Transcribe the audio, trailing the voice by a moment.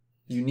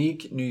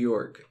Unique New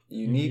York.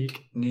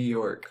 Unique New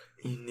York.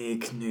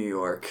 Unique New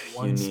York.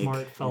 One Unique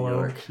smart fellow, New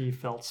York. he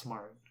felt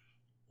smart.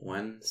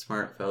 One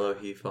smart fellow,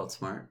 he felt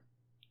smart.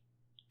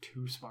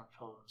 Two smart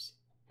fellows,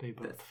 they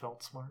both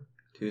felt smart.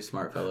 Two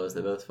smart fellows,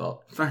 they both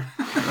felt.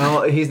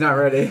 Oh, he's not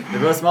ready. They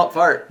both smelt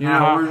fart. You're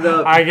not warmed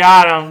up. I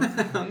got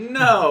him.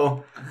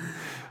 No.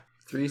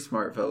 Three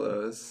smart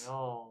fellows. They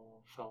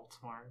all felt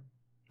smart.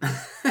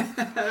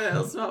 They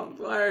all smelt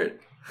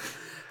smart.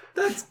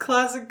 That's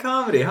classic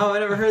comedy. How have I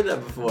never heard that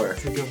before?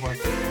 It's a good one.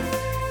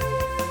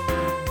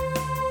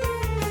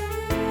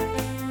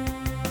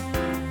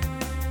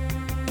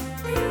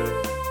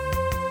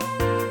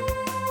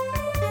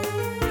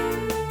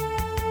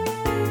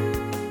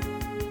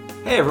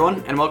 Hey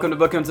everyone, and welcome to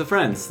Book Comes with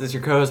Friends. This is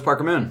your co-host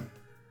Parker Moon.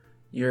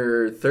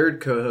 Your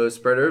third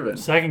co-host, Brett Irvin.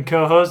 Second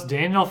co-host,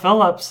 Daniel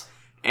Phillips.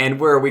 And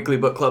we're a weekly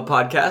book club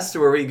podcast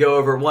where we go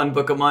over one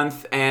book a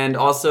month and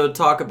also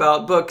talk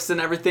about books and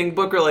everything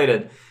book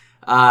related.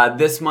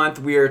 This month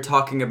we are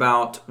talking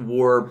about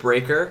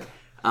Warbreaker.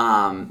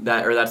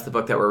 That's the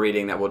book that we're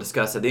reading that we'll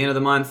discuss at the end of the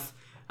month.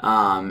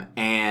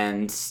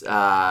 That's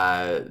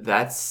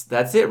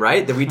it,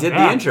 right? That we did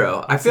the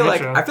intro. I feel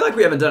like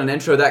we haven't done an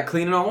intro that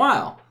clean in a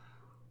while.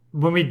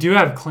 When we do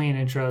have clean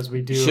intros,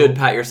 we do. Should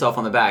pat yourself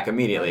on the back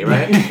immediately,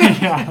 right?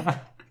 Yeah.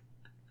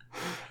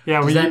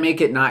 Yeah, Does that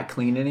make it not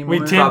clean anymore? We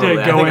tend Probably.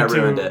 to I go think I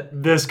ruined into it.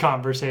 this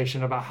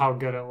conversation about how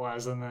good it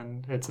was, and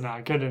then it's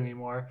not good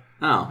anymore.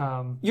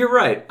 Oh, you're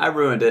right. I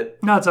ruined it.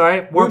 No, it's all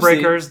right.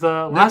 Warbreaker's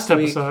the last Next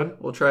week, episode.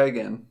 We'll try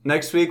again.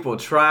 Next week, we'll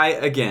try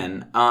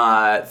again.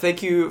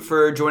 Thank you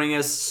for joining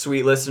us,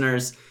 sweet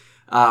listeners.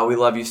 We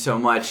love you so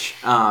much.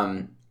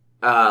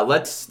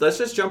 Let's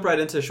just jump right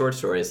into short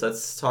stories.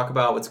 Let's talk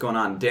about what's going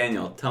on.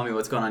 Daniel, tell me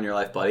what's going on in your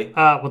life, buddy.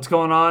 What's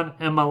going on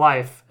in my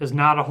life is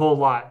not a whole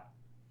lot.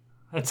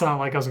 It sounded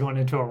like I was going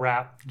into a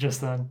rap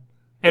just then.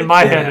 In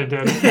my head, it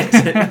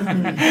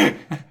did.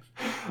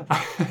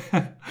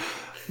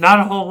 Not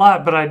a whole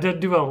lot, but I did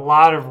do a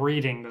lot of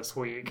reading this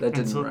week. That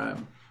didn't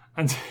rhyme.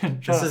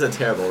 This is a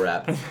terrible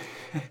rap.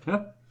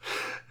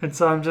 And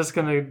so I'm just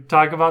going to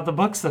talk about the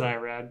books that I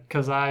read,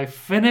 because I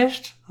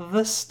finished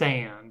The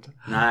Stand.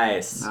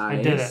 Nice. I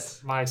did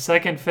it. My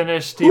second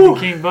finished Stephen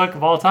King book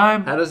of all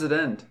time. How does it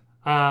end?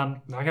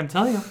 Not going to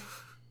tell you.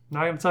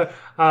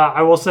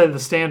 I will say The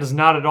Stand is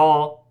not at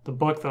all the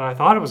book that I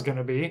thought it was going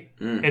to be.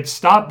 It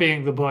stopped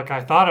being the book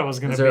I thought it was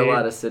going to be. Is there a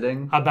lot of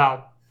sitting?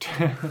 About...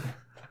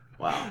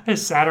 Wow. I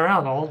sat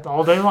around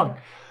all day long.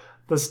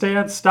 The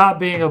Stand stopped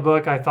being a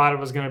book I thought it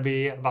was going to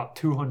be about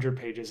 200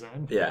 pages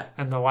in. Yeah.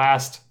 And the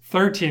last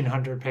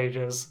 1,300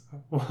 pages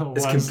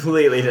was It's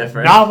completely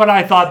different. not what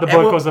I thought the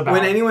book was about.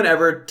 When anyone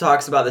ever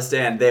talks about The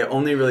Stand, they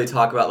only really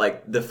talk about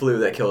like the flu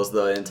that kills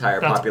the entire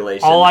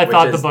population. all I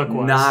thought which the book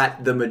was.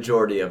 Not the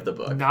majority of the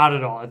book. Not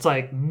at all. It's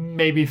like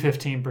maybe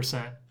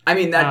 15%. I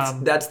mean,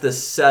 that's the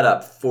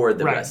setup for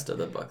the Right. rest of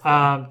the book.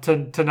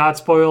 To not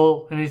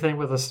spoil anything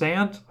with The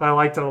Stand, I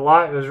liked it a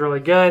lot. It was really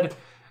good.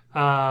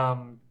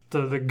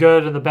 The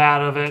good and the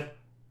bad of it.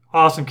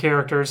 Awesome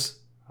characters.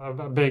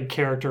 A big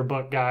character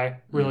book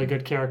guy. Really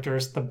good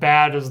characters. The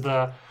bad is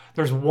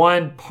there's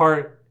one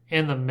part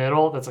in the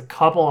middle that's a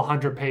couple of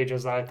 100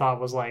 pages that I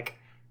thought was like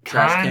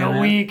Trash kind Can of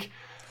Man? weak.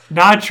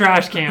 Not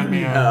Trash Can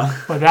Man. No.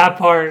 But that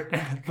part,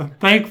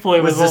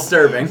 thankfully, Was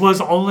disturbing. Was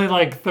only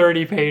like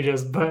 30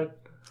 pages. But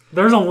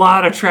there's a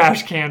lot of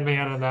Trash Can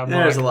Man in that book.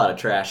 There's a lot of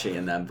trashy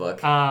in that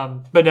book.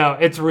 But no,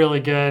 it's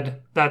really good.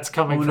 That's I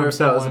coming wonder from if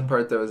that was the someone.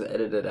 part that was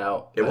edited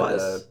out. It by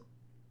was.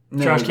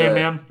 Trash Can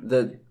Man?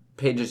 The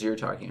pages you're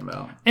talking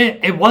about.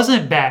 It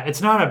wasn't bad.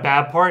 It's not a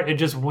bad part. It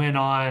just went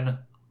on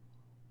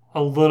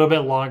a little bit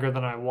longer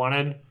than I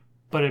wanted,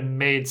 but it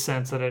made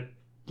sense that it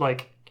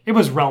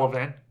was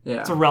relevant. Yeah.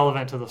 It's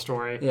relevant to the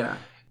story. Yeah.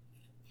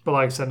 But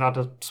like I said, not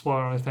to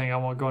spoil anything, I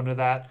won't go into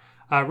that.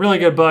 Really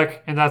good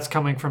book, and that's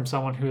coming from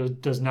someone who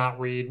does not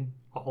read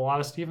a whole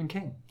lot of Stephen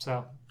King.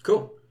 So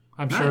Cool.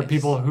 I'm sure Nice.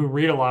 people who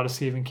read a lot of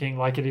Stephen King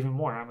like it even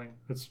more. I mean,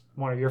 it's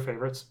one of your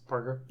favorites,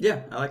 Parker.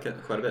 Yeah, I like it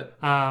quite a bit.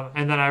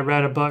 And then I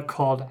read a book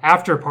called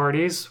After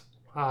Parties,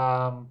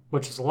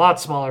 which is a lot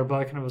smaller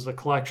book, and it was a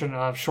collection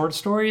of short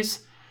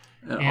stories.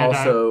 And And,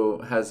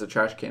 also has a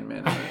Trash Can Man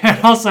in it.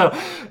 And also,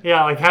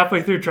 yeah, like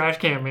halfway through, Trash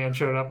Can Man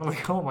showed up. I'm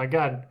like, oh my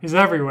God, he's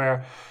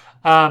everywhere.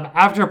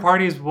 After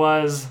Parties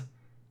was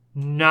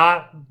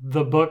not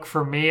the book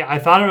for me. I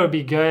thought it would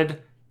be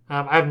good.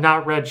 I've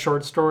not read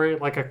short story,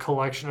 like a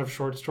collection of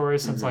short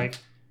stories since I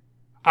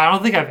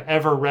don't think I've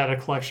ever read a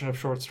collection of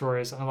short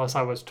stories unless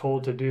I was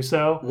told to do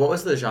so. What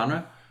was the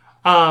genre?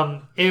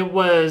 It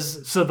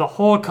was, so the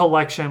whole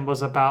collection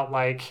was about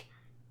like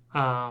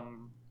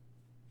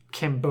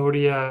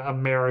Cambodia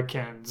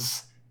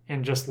Americans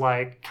and just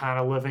like kind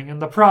of living in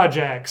the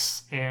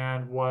projects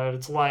and what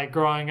it's like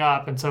growing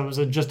up. And so it was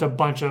just a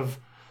bunch of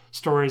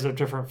stories of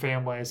different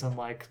families and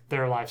like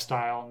their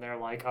lifestyle and their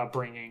like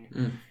upbringing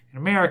in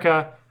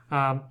America.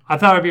 I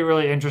thought it'd be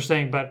really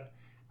interesting, but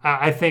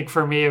I think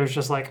for me it was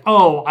just like,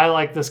 oh, I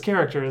like this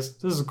character.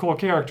 This is a cool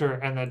character.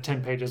 And then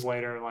 10 pages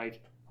later,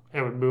 like,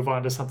 it would move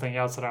on to something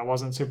else that I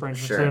wasn't super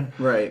interested Sure. in.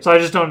 Right. So I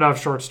just don't know if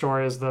short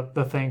story is the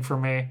thing for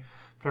me.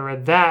 But I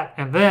read that,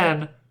 and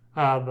then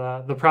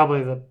the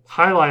probably the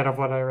highlight of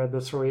what I read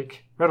this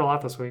week. Read a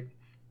lot this week.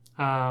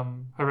 I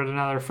read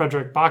another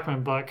Frederick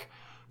Bachman book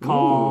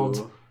called.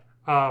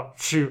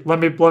 Ooh. Let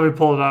me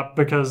pull it up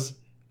because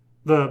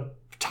the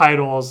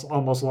title is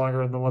almost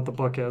longer than what the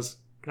book is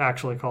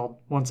actually called.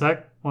 One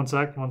sec.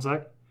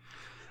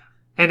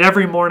 And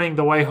every morning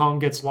the way home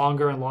gets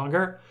longer and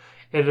longer.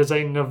 It is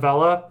a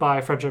novella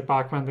by Frederick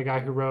Bachman, the guy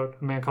who wrote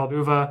A Man Called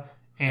Uwe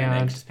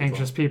and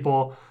Anxious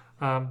People,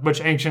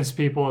 which Anxious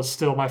People is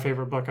still my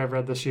favorite book I've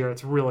read this year.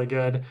 It's really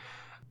good.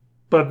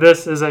 But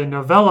this is a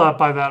novella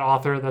by that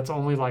author that's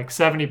only like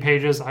 70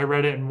 pages. I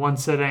read it in one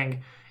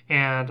sitting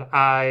and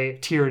I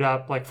teared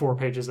up like 4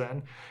 pages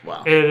in.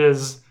 Wow. It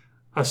is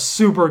a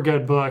super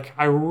good book.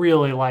 I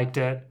really liked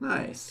it.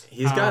 Nice.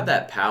 He's got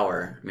that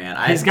power, man.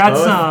 He's got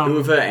both some-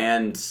 Uwe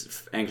and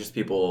Anxious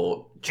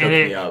People choke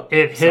And me up.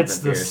 it hits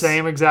something the fierce.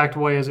 same exact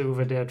way as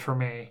Uwe did for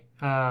me.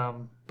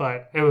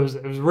 But it was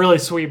a really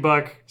sweet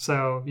book,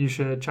 so you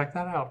should check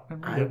that out.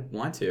 I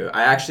want to.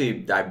 I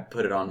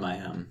put it on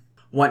my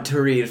want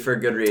to read for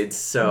Goodreads,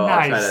 so I'll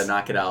try Nice. to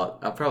knock it out.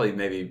 I'll probably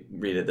maybe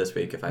read it this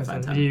week if I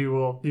find time. You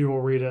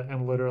will read it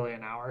in literally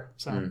an hour.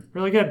 So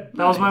really good.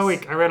 That was my Nice.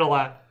 week. I read a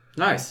lot.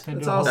 Nice.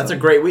 That's awesome. That's a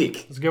great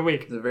week. It's a good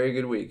week. It's a very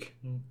good week.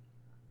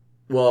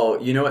 Well,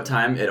 you know what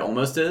time it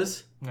almost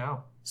is?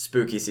 No.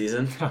 Spooky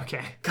season.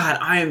 Okay. God,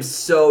 I am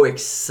so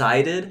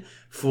excited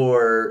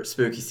for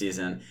spooky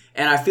season.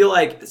 And I feel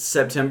like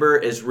September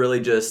is really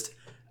just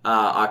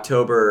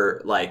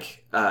October light,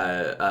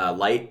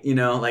 you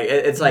know? Like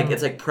it's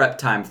like prep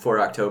time for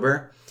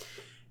October.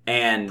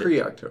 And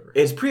Pre-October.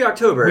 it's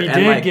pre-October. We and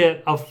did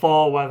get a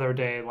fall weather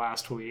day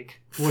last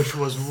week, which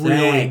was really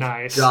thank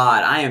nice.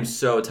 God, I am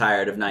so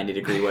tired of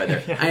 90-degree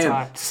weather. Yeah, I it's am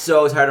hot.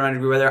 so tired of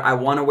 90-degree weather. I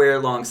want to wear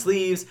long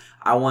sleeves.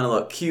 I want to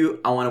look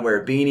cute. I want to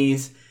wear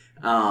beanies.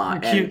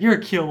 You're a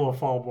cute little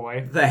fall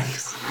boy.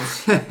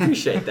 Thanks.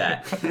 Appreciate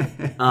that.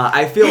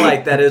 I feel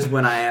like that is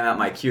when I am at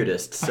my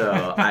cutest,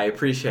 so I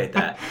appreciate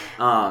that.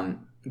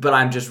 But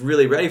I'm just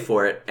really ready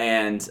for it.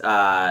 And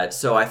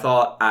so I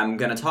thought I'm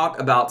going to talk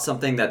about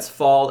something that's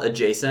fall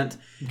adjacent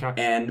Okay.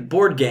 and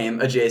board game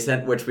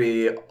adjacent, which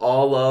we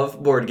all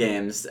love board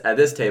games at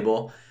this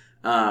table.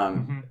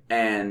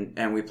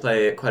 And we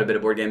play quite a bit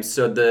of board games.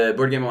 So the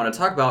board game I want to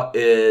talk about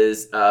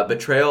is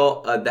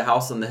Betrayal at the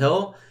House on the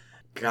Hill.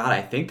 God,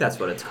 I think that's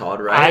what it's called,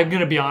 right? I'm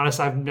going to be honest,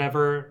 I've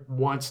never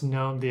once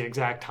known the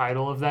exact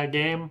title of that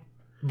game,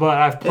 but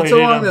I've played It's it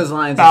along those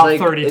lines. about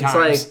It's 30 like,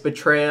 times. It's like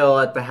Betrayal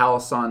at the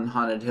House on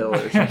Haunted Hill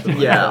or something.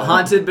 like Yeah, that.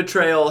 Haunted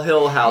Betrayal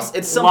Hill House.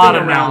 It's A lot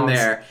something of around nouns.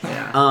 there.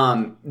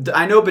 Yeah.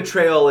 I know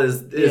betrayal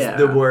is Yeah.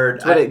 the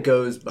word. That's what it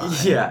goes by.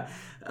 Yeah.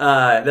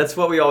 That's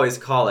what we always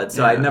call it.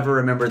 So I Yeah. never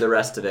remember the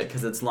rest of it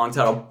because it's a long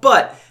title.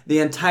 But the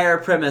entire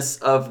premise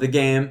of the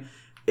game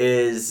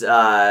is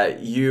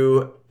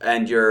you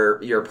and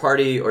your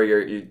party or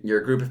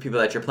your group of people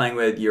that you're playing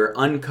with, you're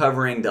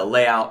uncovering the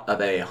layout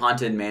of a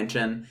haunted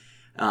mansion.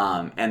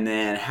 And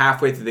then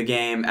halfway through the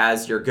game,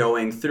 as you're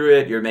going through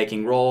it, you're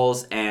making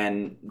rolls,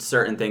 and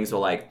certain things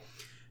will like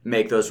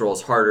make those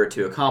rolls harder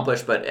to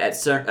accomplish. But at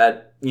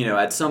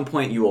some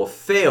point, you will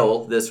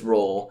fail this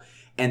roll,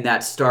 and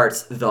that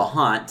starts the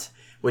haunt,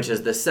 which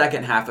is the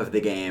second half of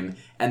the game,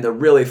 and the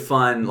really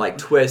fun like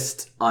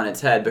twist on its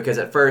head. Because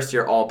at first,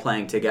 you're all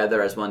playing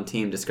together as one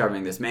team,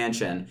 discovering this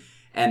mansion,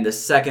 and the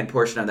second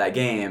portion of that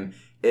game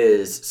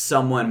is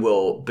someone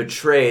will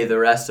betray the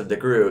rest of the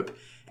group.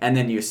 And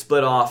then you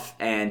split off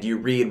and you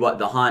read what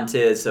the haunt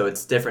is. So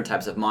it's different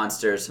types of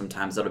monsters.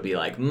 Sometimes it'll be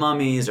like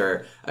mummies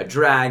or a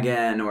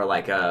dragon or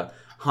like a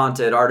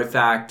haunted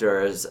artifact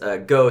or a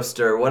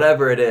ghost or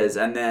whatever it is.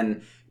 And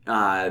then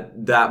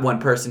that one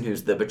person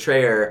who's the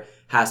betrayer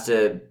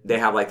they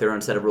have like their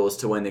own set of rules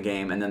to win the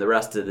game. And then the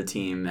rest of the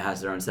team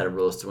has their own set of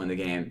rules to win the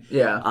game.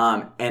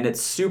 Yeah. And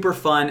it's super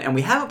fun. And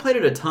we haven't played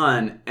it a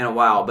ton in a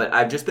while, but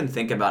I've just been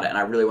thinking about it and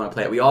I really want to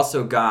play it. We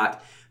also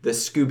got the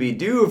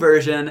Scooby-Doo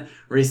version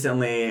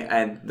recently,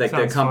 and like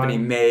Sounds the company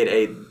fun. made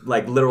a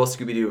like literal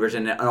Scooby-Doo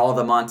version, and all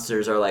the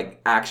monsters are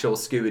like actual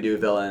Scooby-Doo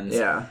villains.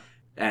 Yeah.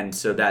 And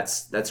so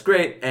that's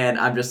great, and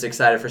I'm just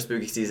excited for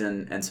spooky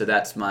season. And so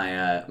that's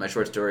my my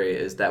short story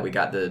is that we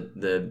got the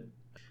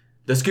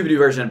Scooby-Doo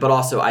version, but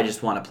also I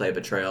just want to play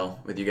Betrayal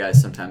with you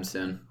guys sometime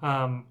soon.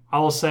 I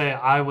will say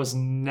I was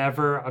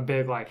never a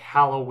big like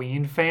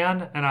Halloween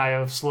fan, and I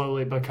have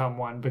slowly become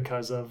one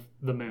because of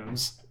the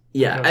moons.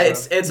 Yeah,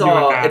 Because it's of you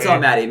and all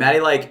Maddie. Maddie.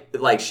 Maddie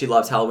like she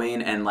loves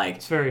Halloween and like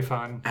It's very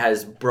fun.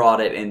 has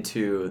brought it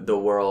into the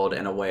world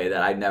in a way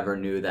that I never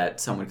knew that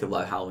someone could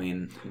love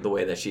Halloween the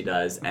way that she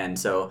does. And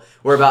so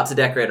we're about to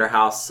decorate our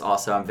house.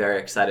 Also, I'm very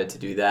excited to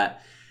do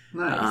that.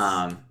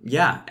 Nice.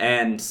 Yeah,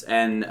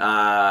 and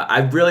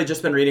I've really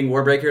just been reading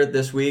Warbreaker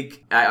this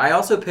week. I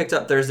also picked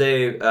up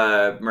Thursday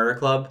Murder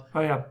Club.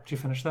 Oh yeah, did you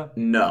finish that?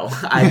 No,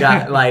 I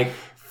got like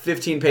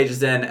 15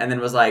 pages in, and then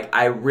was like,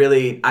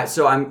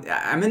 so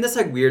I'm in this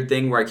like weird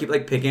thing where I keep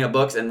like picking up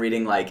books and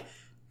reading like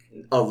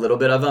a little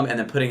bit of them and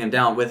then putting them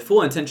down with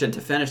full intention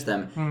to finish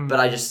them, but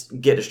I just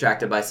get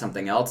distracted by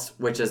something else,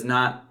 which is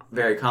not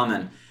very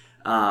common.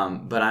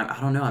 But I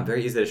don't know. I'm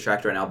very easily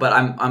distracted right now. But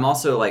I'm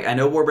also like, I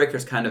know Warbreaker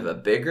is kind of a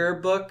bigger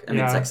book. I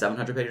mean, it's like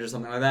 700 pages or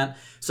something like that.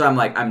 So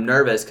I'm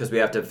nervous because we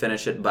have to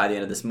finish it by the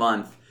end of this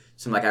month.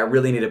 So I'm like, I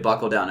really need to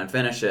buckle down and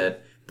finish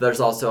it. But there's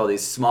also all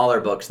these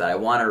smaller books that I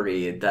want to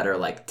read that are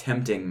like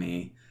tempting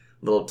me,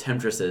 little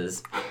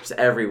temptresses just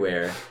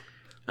everywhere.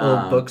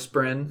 Book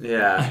sprint.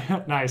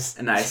 Yeah. Nice.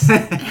 Nice.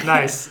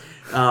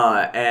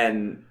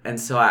 And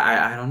so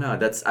I don't know.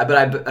 But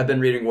I've been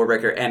reading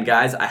Warbreaker, and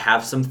guys, I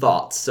have some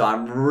thoughts. So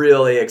I'm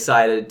really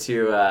excited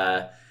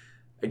to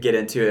get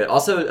into it.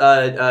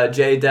 Also,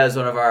 Jay Des,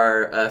 one of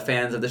our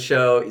fans of the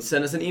show,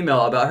 sent us an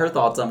email about her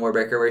thoughts on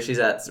Warbreaker, where she's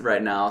at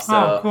right now.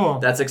 So cool.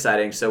 That's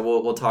exciting. So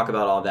we'll talk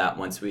about all that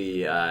once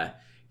we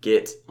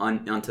get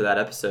onto that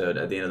episode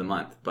at the end of the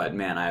month. But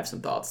man, I have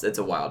some thoughts. It's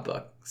a wild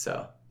book.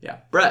 So yeah,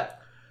 Brett.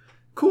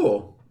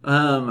 Cool.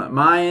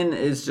 Mine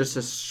is just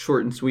a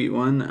short and sweet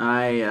one.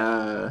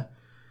 I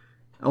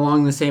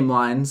along the same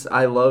lines,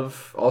 I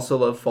also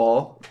love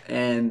fall,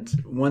 and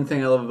one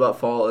thing I love about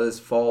fall is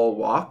fall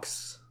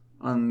walks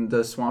on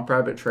the Swamp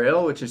Rabbit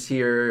Trail, which is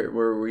here near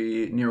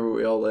where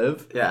we all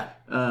live. Yeah.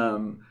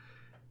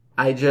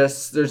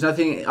 There's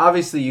nothing,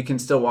 obviously you can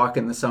still walk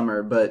in the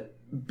summer, but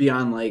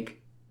beyond like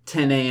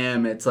 10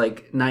 a.m. it's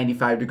like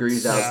 95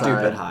 degrees outside.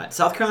 Stupid hot.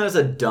 South Carolina's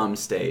a dumb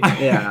state.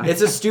 Yeah.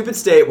 It's a stupid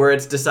state where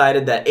it's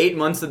decided that 8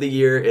 months of the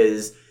year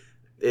is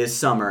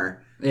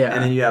summer. Yeah.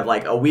 And then you have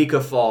like a week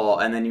of fall,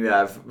 and then you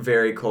have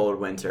very cold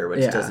winter,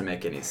 which doesn't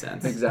make any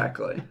sense.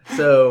 Exactly.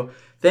 So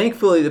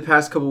thankfully the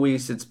past couple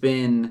weeks it's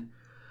been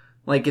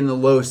like in the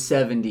low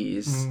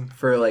 70s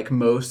for like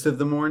most of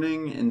the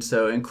morning, and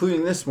so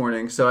including this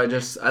morning. So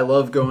I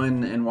love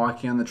going and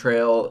walking on the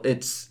trail.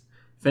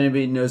 If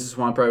anybody knows the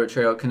Swamp Rabbit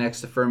Trail, it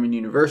connects to Furman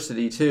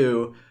University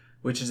too,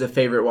 which is a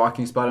favorite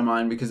walking spot of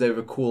mine because they have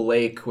a cool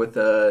lake with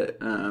a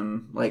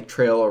like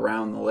trail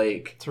around the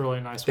lake. It's a really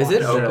nice. Is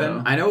it walking open?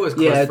 trail. I know it was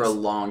closed for a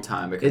long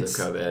time because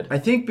of COVID. I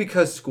think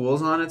because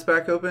school's on, it's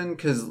back open.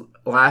 Because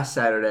last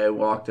Saturday I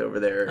walked over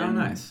there. Oh, and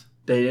nice.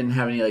 They didn't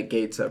have any like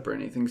gates up or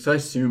anything, so I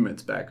assume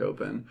it's back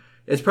open.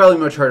 It's probably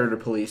much harder to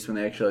police when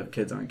they actually have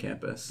kids on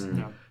campus.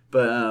 Yeah.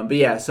 But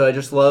yeah, so I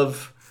just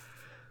love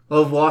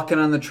walking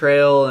on the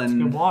trail,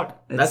 and Good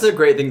walk. That's a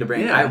great thing to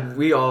bring. Yeah.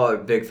 We all are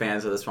big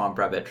fans of the Swamp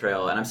Rabbit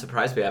Trail, and I'm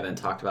surprised we haven't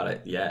talked about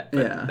it yet.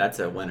 But Yeah. that's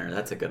a winner.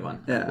 That's a good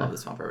one. Yeah. I love the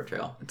Swamp Rabbit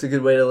Trail. It's a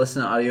good way to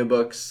listen to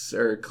audiobooks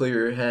or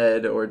clear your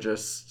head or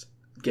just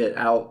get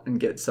out and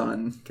get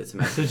sun. Get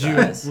some Did you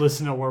exercise.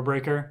 listen to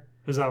Warbreaker?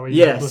 Is that what you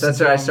Yes, listened that's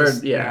to where I on this?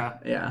 started.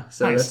 Yeah.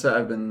 So Nice. that's what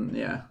I've been.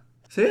 Yeah.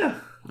 So yeah.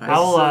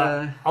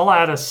 I'll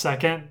add a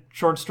second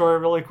short story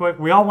really quick.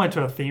 We all went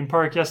to a theme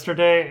park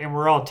yesterday, and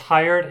we're all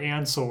tired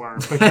and sore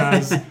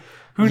because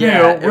who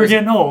Yeah, knew we're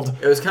getting old.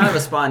 It was kind of a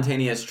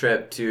spontaneous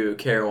trip to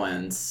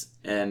Carowinds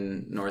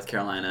in North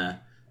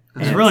Carolina.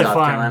 And really South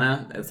fun.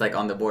 Carolina. It's like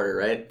on the border,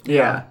 right?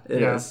 Yeah,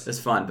 it Yeah. is. It's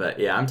fun, but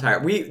yeah, I'm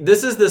tired.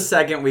 This is the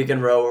second week in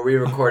a row where we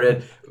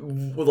recorded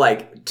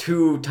like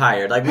too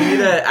tired. Like we need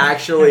to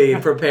actually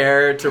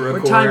prepare to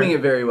record. We're timing it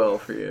very well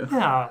for you.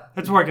 Yeah,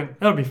 it's working.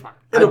 It'll be fun.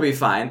 It'll be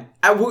fine.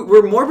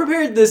 We're more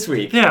prepared this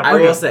week. Yeah, I we're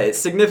will good. say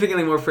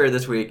significantly more prepared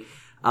this week.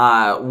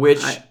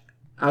 Which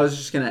I was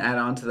just gonna add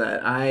on to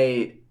that.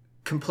 I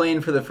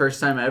complained for the first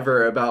time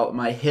ever about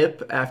my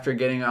hip after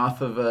getting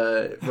off of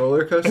a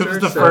roller coaster. It was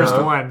the first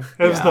one.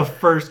 It was the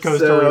first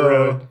coaster we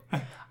rode.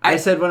 I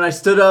said when I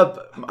stood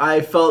up,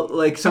 I felt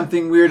like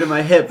something weird in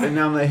my hip, and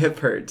now my hip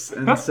hurts.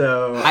 And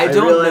so I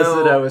don't realized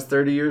know- that I was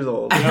 30 years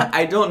old.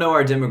 I don't know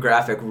our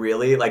demographic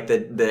really, like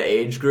the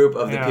age group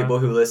of the Yeah. people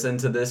who listen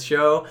to this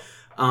show.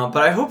 But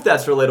I hope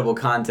that's relatable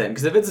content,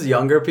 because if it's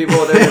younger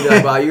people, they're gonna be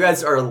like, "Wow, you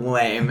guys are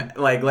lame,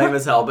 like lame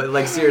as hell." But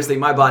like seriously,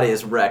 my body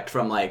is wrecked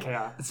from like,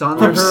 Yeah. It's on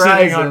the From sitting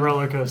horizon. on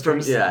roller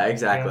coasters. yeah,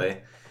 exactly.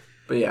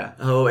 But yeah,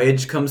 Oh,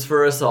 age comes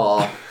for us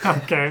all.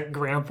 Okay,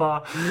 Grandpa.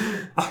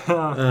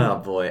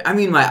 Oh boy. I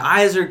mean, my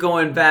eyes are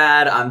going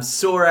bad. I'm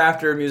sore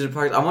after amusement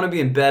parks. I want to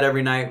be in bed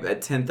every night at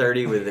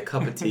 10:30 with a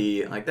cup of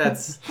tea. Like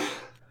that's.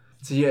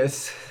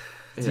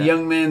 it's a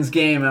young man's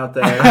game out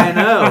there. I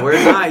know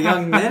we're not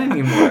young men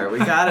anymore. We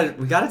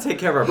gotta take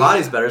care of our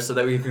bodies better so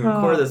that we can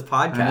record this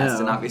podcast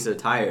and not be so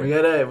tired. we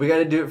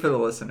gotta do it for the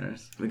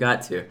listeners. We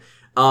got to.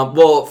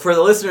 Well, for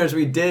the listeners,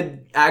 we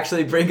did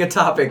actually bring a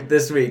topic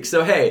this week.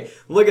 So, hey,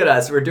 look at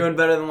us. We're doing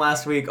better than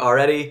last week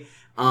already.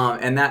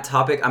 And that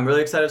topic I'm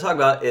really excited to talk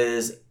about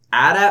is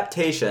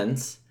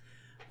adaptations.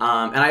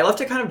 And I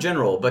left it kind of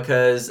general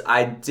because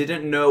I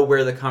didn't know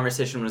where the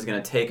conversation was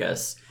going to take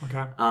us.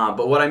 Okay.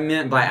 But what I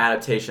meant by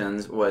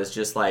adaptations was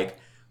just like,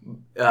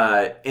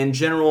 in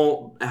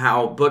general,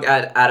 how book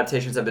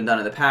adaptations have been done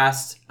in the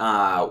past,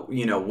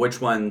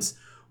 which ones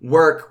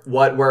work,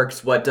 what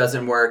works, what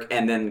doesn't work,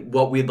 and then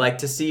what we'd like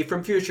to see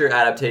from future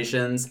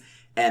adaptations.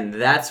 And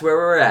that's where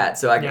we're at.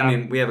 So, I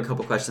mean, we have a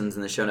couple questions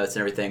in the show notes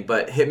and everything,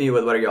 but hit me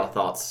with what are y'all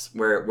thoughts?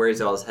 Where is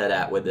y'all's head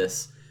at with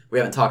this? We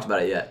haven't talked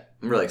about it yet.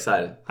 I'm really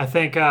excited. I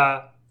think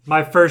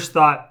my first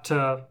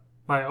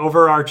my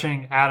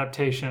overarching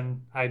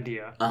adaptation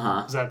idea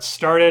is that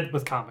started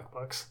with comic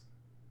books.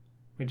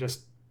 We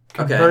just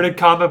converted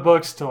comic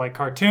books to like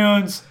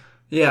cartoons.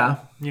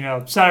 Yeah.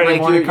 Saturday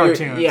morning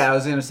cartoons. I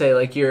was gonna say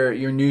like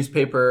your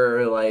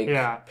newspaper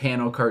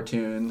panel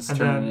cartoons. And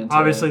then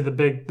obviously the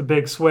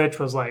big switch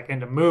was like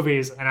into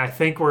movies, and I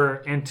think we're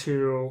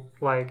into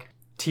like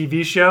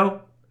TV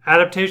show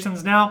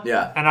adaptations now.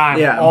 Yeah. And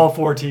I'm all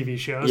for TV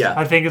shows. Yeah.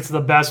 I think it's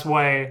the best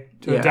way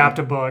to adapt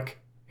a book.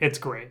 It's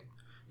great.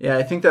 Yeah,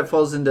 I think that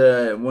falls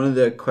into one of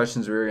the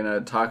questions we were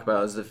gonna talk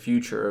about is the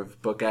future of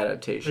book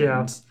adaptations.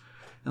 Yeah.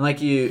 And like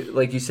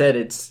you said,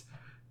 it's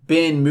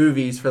been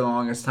movies for the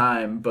longest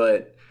time,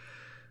 but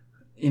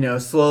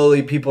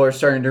slowly people are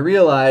starting to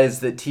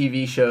realize that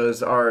TV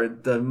shows are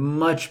the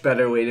much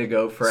better way to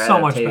go for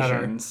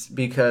adaptations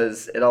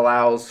because it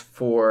allows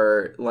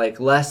for like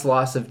less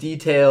loss of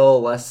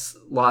detail, less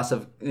loss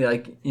of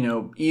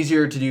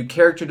easier to do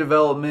character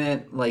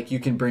development. Like you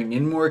can bring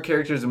in more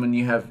characters, and when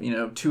you have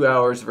 2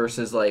 hours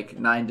versus like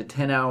 9 to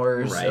 10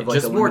 hours of like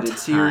just a more limited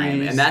time,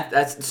 series. and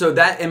that's so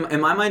that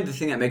in my mind the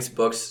thing that makes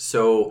books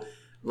so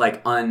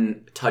like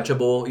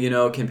untouchable,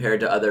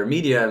 compared to other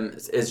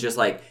mediums is just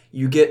like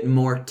you get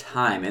more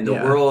time in the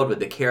world with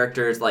the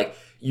characters. Like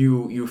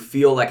you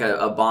feel like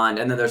a bond,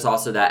 and then there's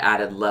also that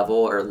added level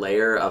or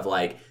layer of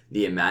like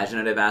the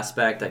imaginative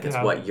aspect. Like it's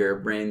what your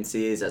brain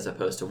sees as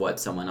opposed to what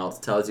someone else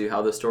tells you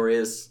how the story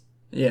is.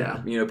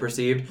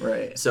 Perceived.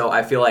 Right. So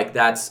I feel like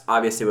that's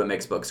obviously what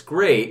makes books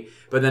great.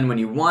 But then when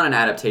you want an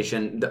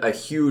adaptation, a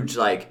huge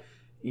like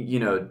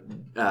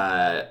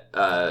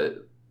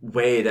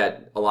way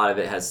that a lot of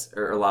it has,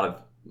 or a lot of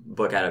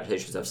book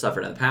adaptations have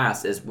suffered in the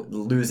past is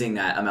losing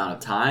that amount of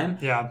time.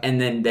 Yeah.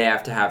 And then they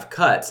have to have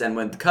cuts. And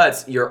with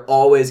cuts, you're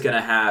always going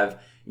to have,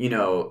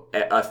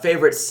 a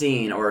favorite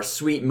scene or a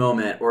sweet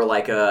moment or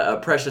like a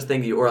precious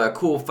thing or a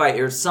cool fight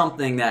or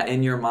something that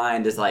in your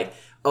mind is like,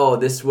 oh,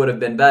 this would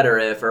have been better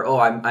if, or, oh,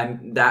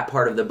 I'm that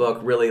part of the book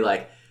really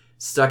like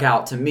stuck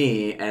out to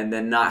me, and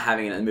then not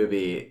having it in the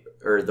movie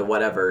or the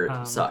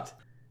whatever sucked.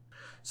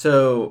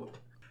 So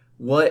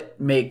what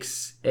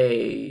makes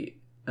a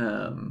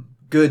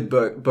good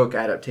book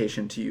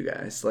adaptation to you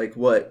guys? Like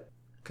what?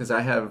 Because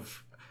I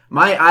have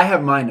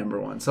my number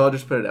one, so I'll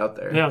just put it out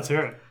there. Yeah, let's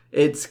hear it.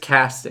 It's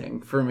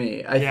casting for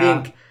me. I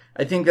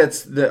think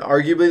that's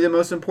arguably the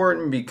most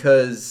important,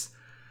 because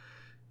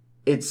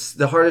it's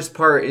the hardest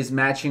part is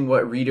matching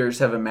what readers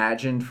have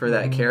imagined for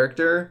that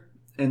character,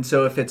 and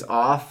so if it's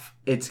off,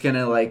 it's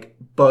gonna like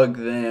bug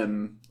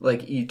them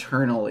like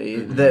eternally.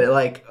 That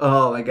like,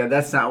 oh my god,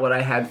 that's not what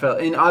I had felt.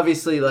 And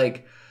obviously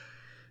like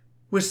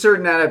with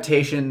certain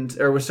adaptations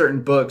or with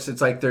certain books,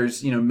 it's like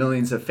there's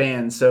millions of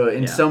fans, so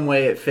in some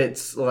way it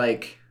fits.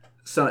 Like,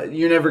 so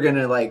you're never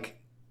gonna like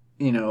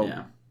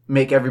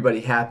make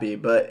everybody happy,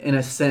 but in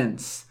a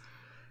sense,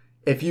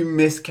 if you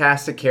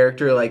miscast a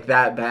character like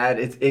that bad,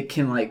 it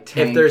can like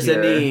tank. If there's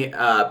any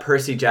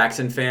Percy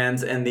Jackson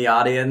fans in the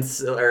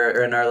audience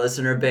or in our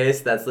listener base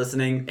that's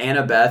listening,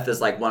 Annabeth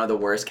is like one of the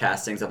worst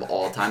castings of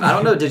all time. I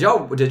don't know. Did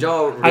y'all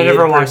read I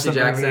never watched Percy the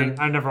Jackson? movie.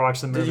 I never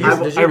watched the movie.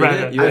 Did you I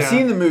read it? I've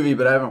seen the movie,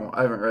 but I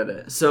haven't read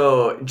it.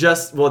 So it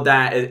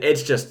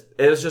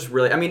was just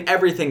really. I mean,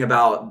 everything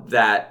about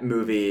that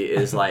movie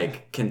is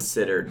like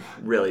considered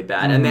really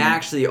bad, and they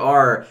actually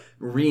are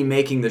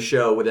remaking the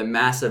show with a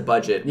massive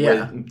budget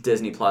with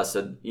Disney Plus,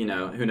 so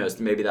who knows,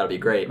 maybe that'll be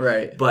great.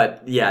 Right.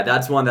 But yeah,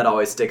 that's one that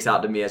always sticks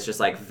out to me as just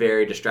like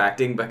very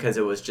distracting, because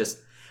it was just,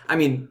 I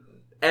mean,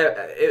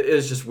 it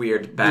was just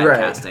weird, bad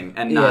casting,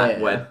 and not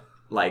what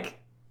like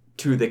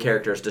to the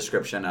character's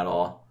description at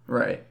all.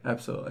 Right.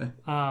 Absolutely.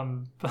 I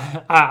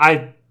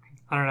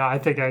don't know. I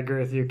think I agree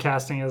with you.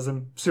 Casting is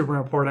super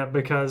important,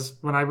 because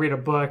when I read a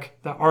book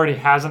that already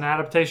has an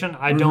adaptation,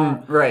 I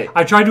don't. Right.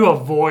 I try to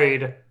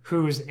avoid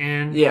who's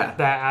in that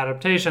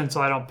adaptation,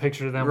 so I don't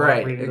picture them while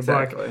I'm reading the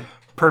book.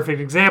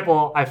 Perfect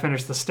example. I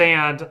finished The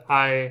Stand.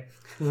 I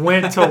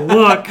went to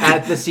look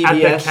at the CBS at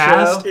the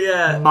cast. show.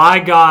 Yeah. My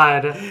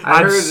God,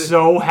 I'm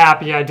so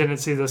happy I didn't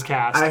see this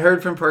cast. I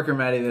heard from Parker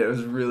Matty that it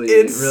was really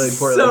poorly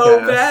so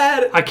cast.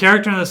 Bad. A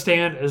character in The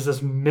Stand is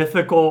this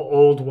mythical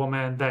old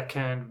woman that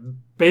can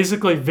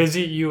basically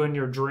visit you in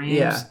your dreams.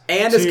 Yeah.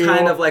 And it's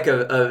kind of like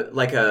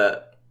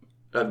a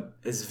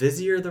is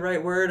Vizier the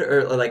right word,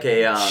 or like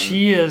a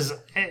she is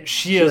like a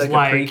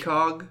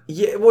precog?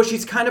 Yeah, well,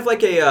 she's kind of like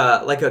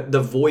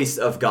the voice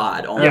of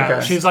God almost. Yeah,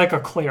 she's like a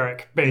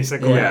cleric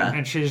basically. Yeah.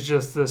 And she's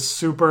just this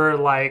super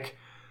like,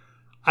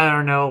 I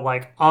don't know,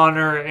 like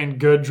honor and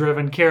good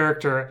driven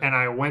character. And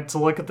I went to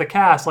look at the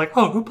cast, like,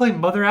 oh, who played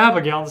Mother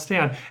Abigail on The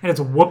Stand? And it's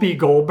Whoopi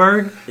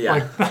Goldberg. Yeah.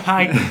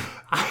 Like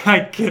I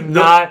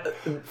cannot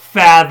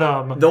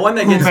fathom the one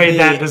that gets me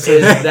that is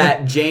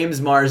that James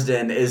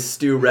Marsden is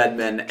Stu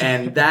Redman,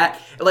 and that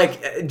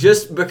like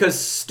just because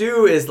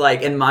Stu is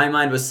like in my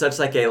mind was such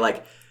like a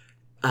like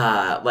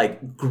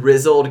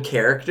grizzled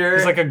character.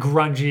 He's like a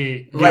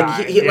grungy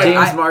like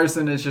James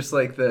Marsden is just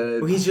like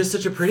he's just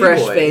such a pretty fresh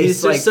boy.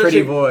 Face, he's like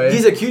pretty boy.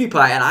 He's a cutie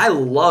pie, and I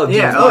love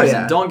James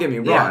Marsden. Don't get me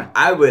wrong. Yeah.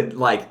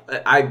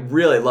 I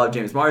really love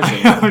James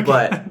Marsden,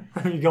 but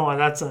You go on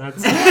that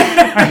sentence.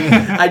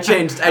 I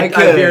changed. I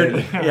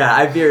veered. Yeah,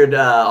 I veered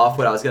off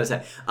what I was gonna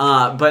say.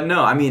 But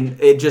no, I mean,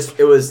 it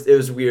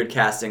was weird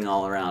casting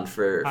all around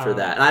for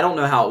that, and I don't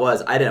know how it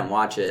was. I didn't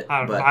watch it.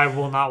 I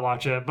will not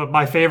watch it. But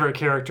my favorite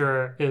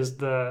character is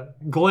the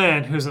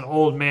Glenn, who's an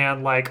old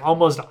man, like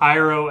almost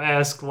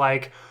Iroh-esque,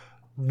 like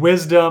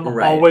wisdom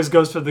always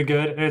goes for the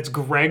good, and it's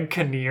Greg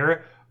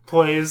Kinnear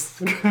plays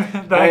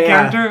that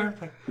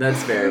character.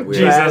 That's very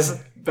weird. Jesus.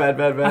 Bad.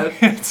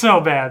 It's so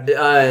bad.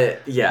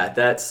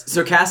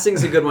 So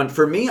casting's a good one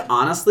for me,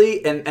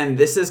 honestly, and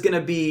this is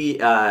gonna be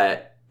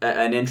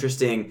an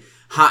interesting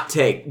hot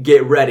take.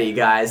 Get ready,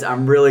 guys.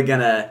 I'm really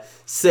gonna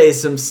say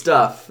some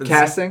stuff.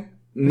 Casting?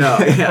 No.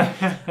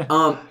 Yeah.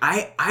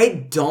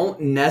 I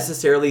don't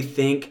necessarily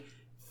think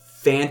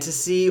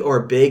fantasy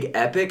or big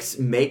epics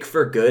make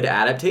for good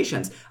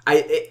adaptations.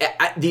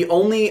 The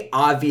only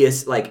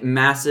obvious, like,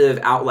 massive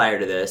outlier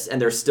to this,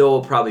 and there's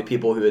still probably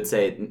people who would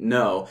say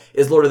no,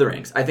 is Lord of the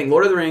Rings. I think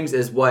Lord of the Rings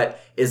is what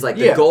is like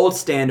the gold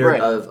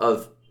standard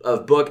of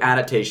book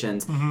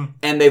adaptations,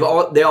 and they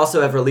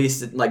also have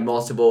released like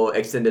multiple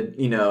extended.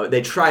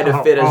 They try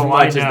to fit as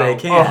much as they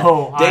can.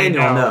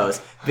 Daniel knows,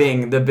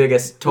 being the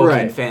biggest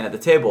Tolkien fan at the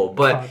table,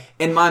 but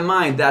in my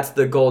mind, that's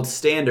the gold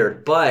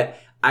standard. But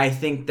I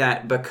think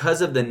that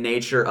because of the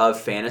nature of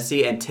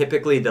fantasy and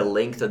typically the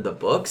length of the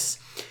books,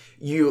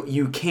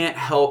 you can't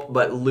help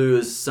but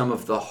lose some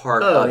of the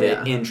heart of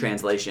it in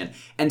translation.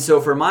 And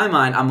so for my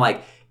mind, I'm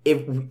like,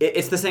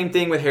 it's the same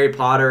thing with Harry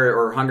Potter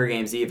or Hunger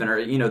Games even,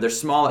 or, they're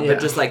small, but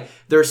just like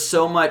there's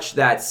so much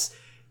that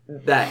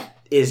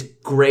is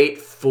great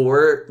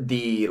for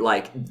the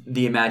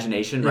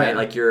imagination, right?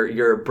 Like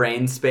your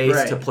brain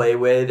space to play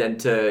with and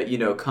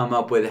to, come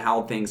up with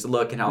how things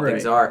look and how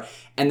things are.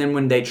 And then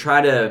when they try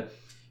to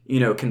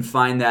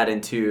confine that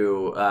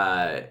into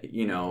a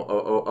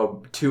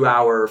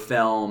 2-hour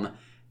film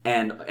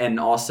and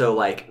also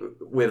like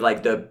with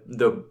like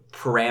the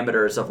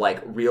parameters of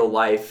like real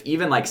life,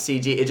 even like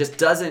CG, it just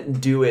doesn't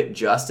do it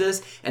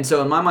justice. And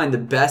so in my mind, the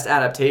best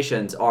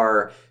adaptations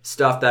are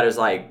stuff that is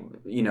like,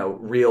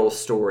 real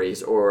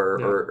stories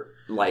or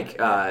like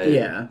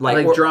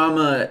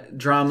drama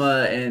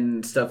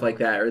and stuff like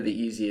that are the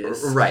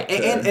easiest, right?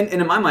 And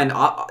in my mind,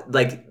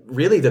 like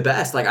really the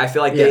best. Like I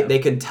feel like they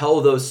can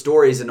tell those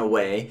stories in a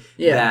way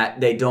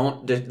that they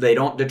don't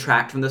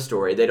detract from the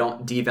story, they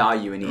don't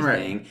devalue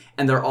anything,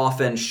 and they're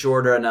often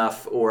shorter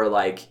enough or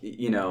like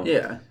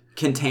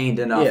contained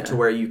enough to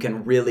where you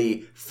can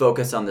really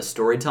focus on the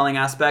storytelling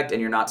aspect, and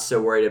you're not so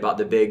worried about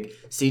the big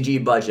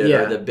CG budget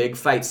or the big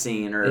fight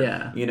scene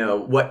or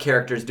what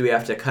characters do we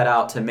have to cut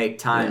out to make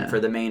time for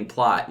the main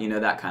plot,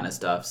 that kind of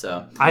stuff.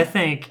 So I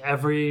think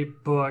every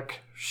book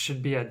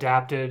should be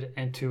adapted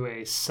into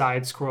a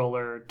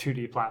side-scroller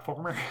 2D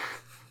platformer.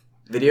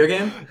 Video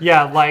game?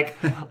 Yeah, like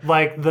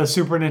the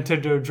Super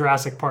Nintendo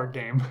Jurassic Park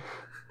game.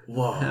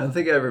 Whoa. I don't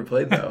think I ever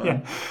played that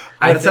one.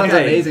 That sounds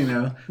amazing,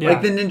 though. Yeah.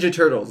 Like the Ninja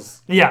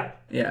Turtles. Yeah.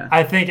 Yeah.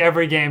 I think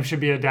every game should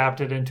be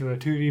adapted into a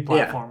 2D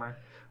platformer.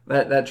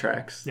 Yeah. That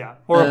tracks. Yeah.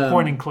 Or a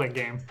point-and-click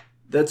game.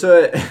 That's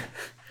what...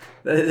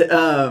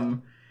 I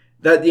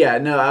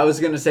was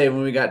going to say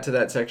when we got to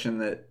that section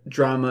that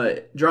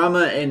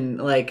drama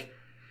and like...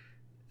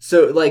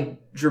 So,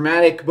 like,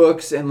 dramatic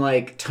books and,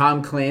 like,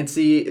 Tom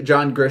Clancy,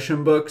 John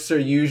Grisham books are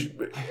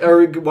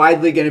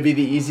widely going to be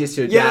the easiest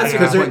to adapt.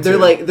 Because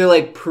they're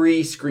like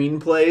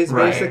pre-screenplays,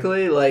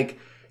 basically. Like,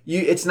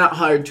 it's not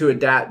hard to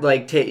adapt.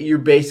 Like, you're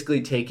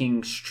basically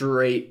taking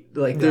straight...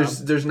 Like,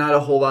 there's not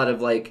a whole lot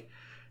of, like...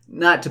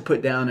 Not to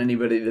put down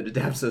anybody that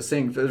adapts those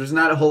things, but there's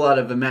not a whole lot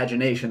of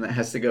imagination that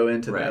has to go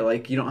into that.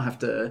 Like, you don't have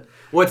to...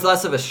 Well, it's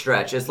less of a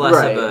stretch. It's less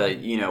of a,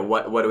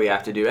 what do we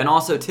have to do? And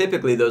also,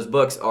 typically, those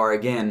books are,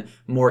 again,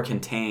 more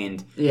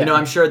contained. Yeah.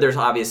 I'm sure there's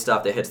obvious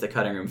stuff that hits the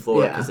cutting room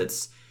floor because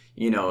it's,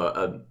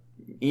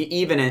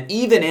 even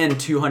in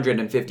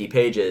 250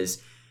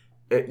 pages...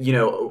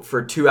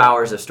 for 2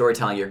 hours of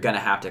storytelling, you're going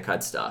to have to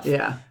cut stuff.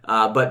 Yeah.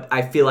 But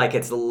I feel like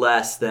it's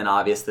less than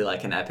obviously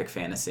like an epic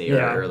fantasy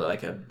or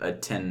like a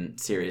 10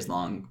 series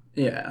long,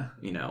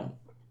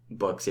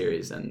 book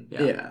series. And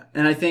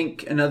And I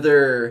think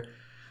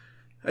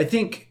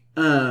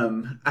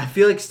I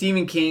feel like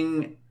Stephen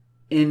King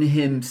in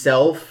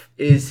himself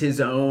is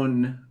his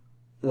own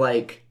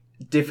like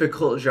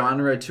difficult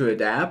genre to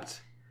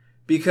adapt.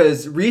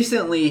 Because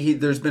recently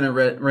there's been a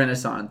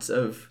renaissance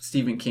of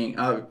Stephen King.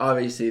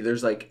 Obviously,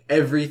 there's like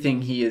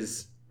everything he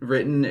has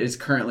written is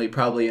currently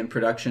probably in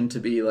production to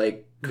be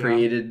like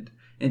created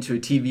into a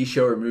TV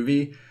show or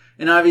movie.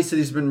 And obviously,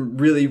 there's been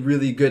really,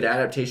 really good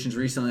adaptations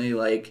recently.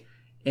 Like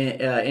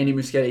Andy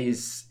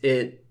Muschietti's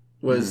It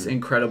was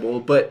incredible,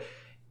 but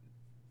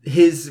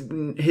his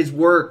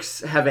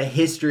works have a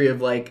history of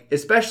like,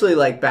 especially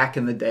like back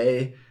in the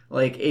day,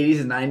 like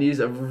 80s and 90s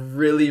of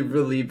really,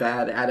 really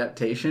bad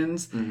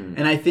adaptations. Mm-hmm.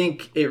 And I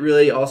think it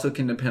really also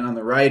can depend on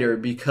the writer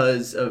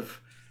because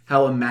of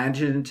how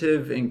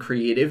imaginative and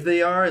creative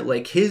they are.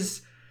 Like he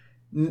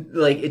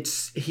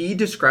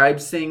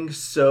describes things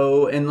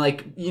so, and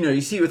like,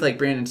 you see it with like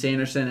Brandon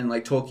Sanderson and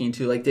like Tolkien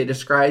too, like they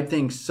describe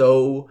things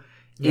so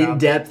in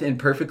depth and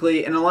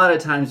perfectly. And a lot of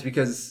times,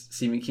 because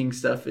Stephen King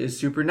stuff is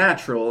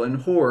supernatural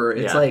and horror,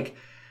 it's like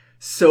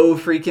so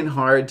freaking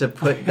hard to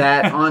put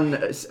that on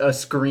a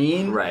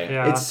screen. Right.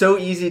 Yeah. It's so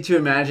easy to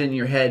imagine in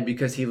your head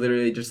because he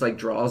literally just like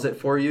draws it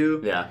for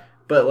you. Yeah.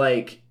 But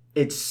like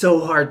it's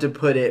so hard to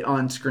put it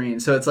on screen.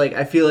 So it's like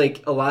I feel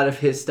like a lot of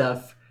his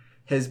stuff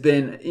has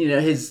been, you know,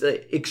 his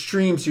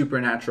extreme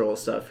supernatural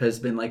stuff has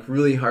been like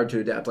really hard to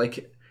adapt.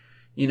 Like,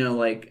 you know,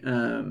 like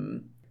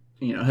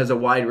you know, has a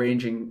wide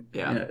ranging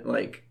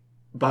like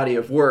body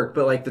of work,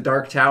 but like The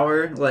Dark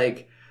Tower,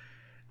 like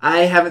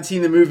I haven't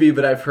seen the movie,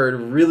 but I've heard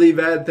really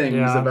bad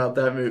things about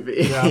that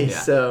movie. Yeah.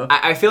 So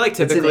I feel like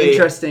typically it's an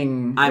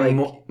interesting.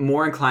 I'm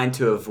more inclined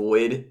to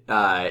avoid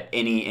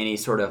any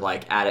sort of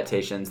like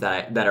adaptations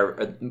that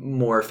are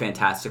more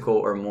fantastical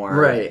or more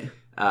right.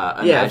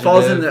 It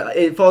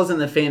falls in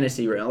the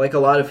fantasy realm. Like a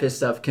lot of his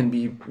stuff can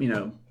be, you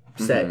know,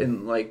 set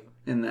in like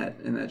in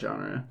that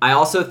genre. I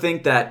also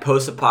think that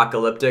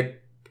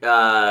post-apocalyptic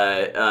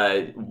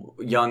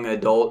young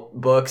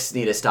adult books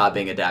need to stop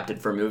being adapted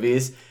for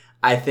movies.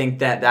 I think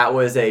that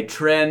was a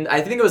trend.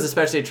 I think it was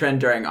especially a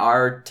trend during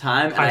our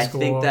time, and I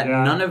think that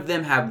none of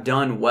them have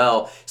done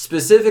well.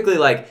 Specifically,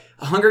 like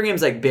Hunger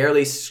Games, like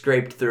barely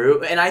scraped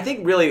through, and I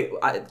think really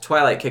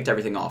Twilight kicked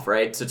everything off,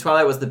 right? So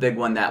Twilight was the big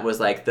one that was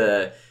like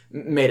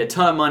made a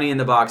ton of money in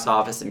the box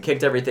office and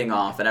kicked everything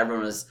off, and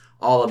everyone was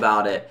all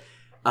about it.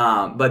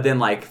 But then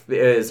like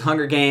it was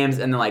Hunger Games,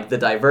 and then like the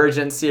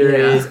Divergent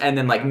series, and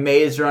then like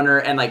Maze Runner,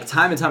 and like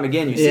time and time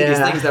again you see these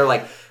things that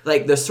are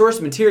like the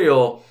source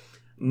material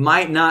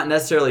might not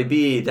necessarily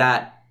be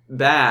that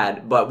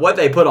bad, but what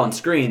they put on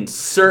screen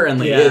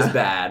certainly is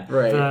bad.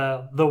 Right.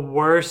 The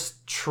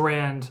worst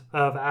trend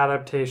of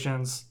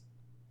adaptations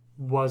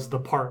was the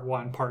part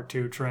 1, part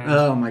 2 trend.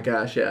 Oh my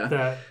gosh,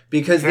 yeah.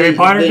 Because Harry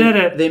Potter did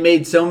it. They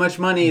made so much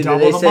money that Double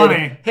they the said,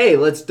 money. hey,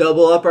 let's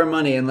double up our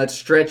money and let's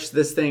stretch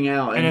this thing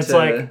out. And it's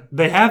like,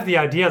 they have the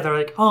idea, they're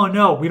like, oh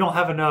no, we don't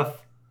have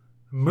enough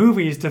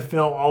movies to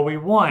fill all we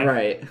want.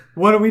 Right.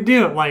 What do we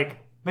do? Like,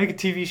 make a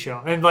TV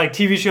show. And like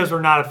TV shows were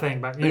not a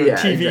thing, but you know,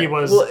 TV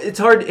was it's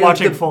hard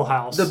watching Full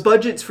House. The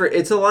budgets for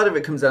a lot of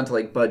it comes down to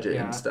like budget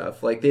and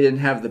stuff. Like they didn't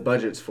have the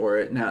budgets for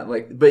it. Not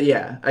like, but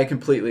yeah, I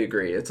completely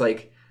agree. It's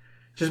like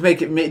just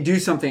do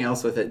something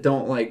else with it.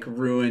 Don't like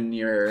ruin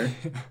your.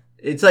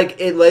 It's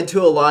like it led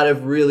to a lot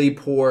of really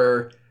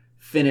poor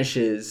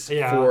finishes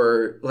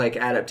for like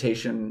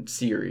adaptation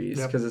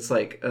series because it's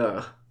like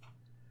ugh.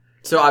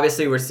 So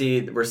obviously we're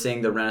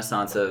seeing the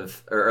renaissance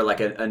of or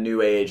like a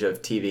new age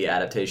of TV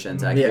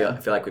adaptations. I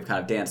feel like we've kind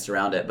of danced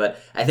around it, but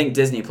I think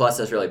Disney Plus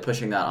is really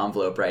pushing that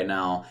envelope right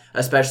now,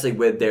 especially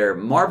with their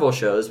Marvel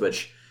shows,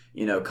 which,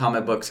 you know,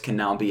 comic books can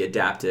now be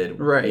adapted.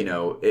 Right. You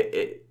know,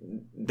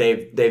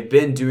 they've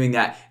been doing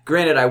that.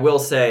 Granted, I will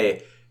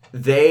say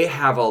they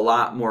have a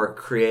lot more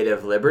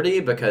creative liberty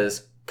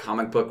because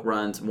comic book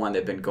runs, one,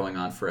 they've been going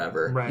on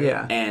forever. Right.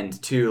 Yeah.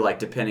 And two, like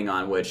depending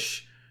on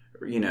which,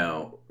 you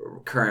know,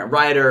 current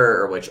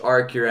writer or which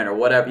arc you're in or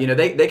whatever, you know,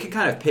 they can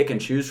kind of pick and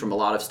choose from a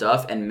lot of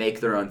stuff and make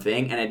their own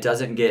thing, and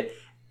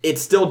it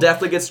still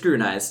definitely gets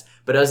scrutinized,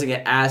 but it doesn't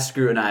get as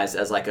scrutinized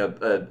as like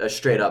a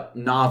straight up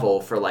novel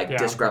for like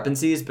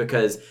discrepancies,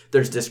 because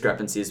there's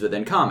discrepancies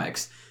within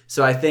comics.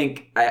 So I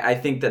think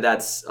that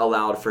that's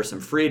allowed for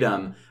some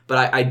freedom,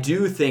 but I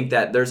do think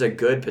that there's a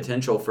good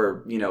potential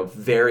for, you know,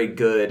 very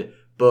good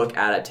book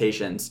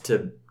adaptations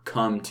to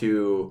come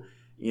to,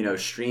 you know,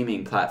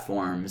 streaming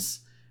platforms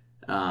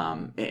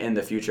in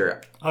the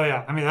future. Oh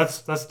yeah, I mean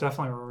that's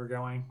definitely where we're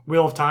going.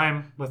 Wheel of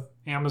Time with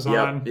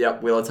Amazon.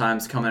 Yep. Wheel of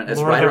Time's coming.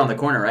 It's right around the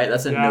corner, right?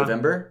 That's in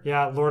November.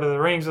 Yeah, Lord of the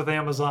Rings with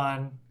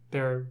Amazon.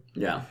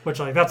 Which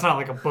like that's not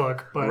like a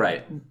book, but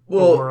the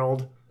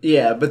world.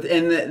 Yeah, but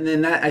and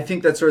then that I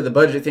think that's where the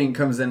budget thing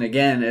comes in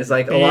again. Is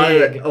like a lot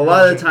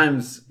of the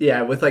times,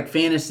 with like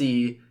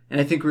fantasy,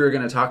 and I think we were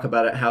going to talk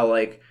about it. How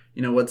like,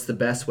 you know, what's the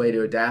best way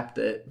to adapt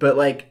it? But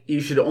like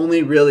you should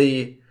only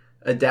really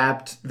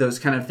adapt those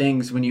kind of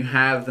things when you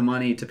have the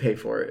money to pay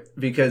for it,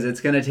 because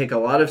it's going to take a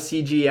lot of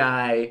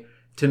CGI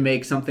to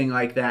make something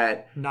like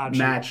that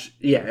match.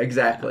 Yeah,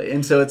 exactly.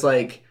 And so it's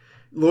like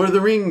Lord of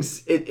the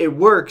Rings, it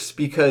works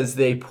because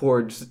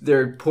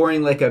they're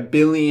pouring like $1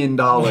 billion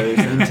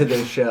into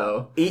this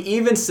show.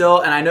 Even still,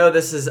 and I know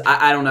this is,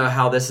 I don't know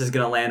how this is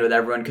going to land with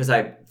everyone, because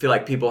I feel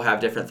like people have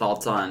different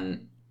thoughts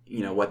on,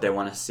 you know, what they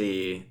want to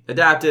see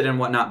adapted and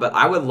whatnot, but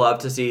I would love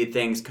to see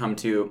things come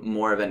to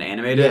more of an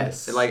animated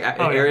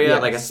area,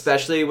 like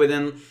especially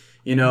within,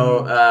 you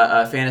know,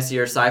 fantasy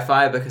or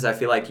sci-fi, because I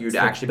feel like you'd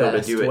actually be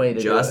able to do it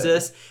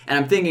justice. And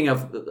I'm thinking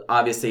of,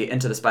 obviously,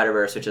 Into the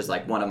Spider-Verse, which is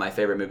like one of my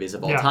favorite movies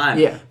of all time.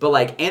 Yeah. But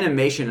like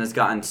animation has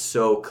gotten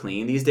so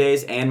clean these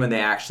days, and when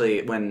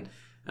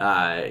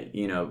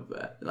you know,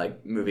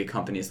 like movie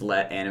companies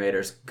let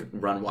animators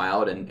run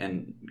wild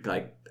and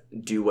like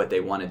do what they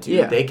want to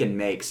do, they can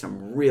make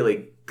some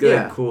really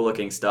good, cool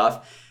looking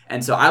stuff.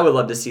 And so I would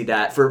love to see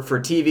that for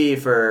TV,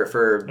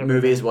 for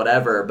movies,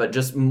 whatever, but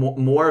just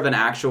more of an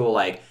actual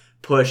like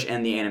push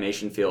in the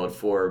animation field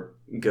for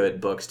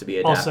good books to be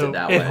adapted Also,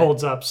 that it way.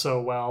 holds up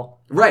so well.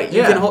 Right.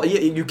 You Yeah.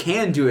 you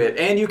can do it,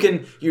 and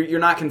you're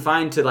not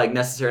confined to like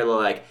necessarily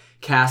like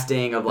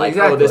casting of like,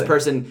 Exactly. oh, this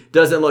person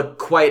doesn't look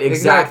quite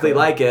exactly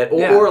like it,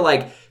 or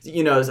like,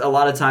 you know, a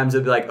lot of times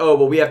it'd be like, oh,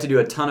 well, we have to do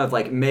a ton of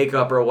like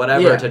makeup or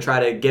whatever to try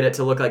to get it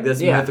to look like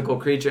this mythical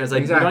creature. And it's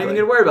like, you don't even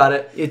need to worry about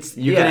it.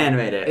 You can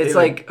animate it. It's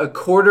like a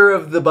quarter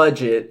of the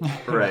budget,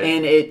 Right.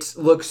 and it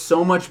looks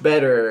so much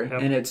better,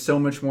 and it's so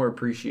much more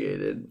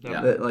appreciated.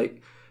 Yeah. That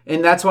like,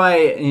 and that's why,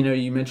 you know,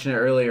 you mentioned it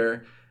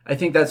earlier. I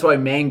think that's why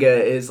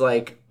manga is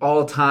like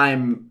all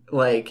time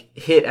like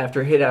hit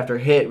after hit after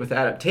hit with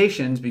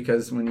adaptations,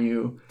 because when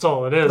you That's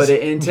all it is. put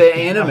it into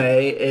anime,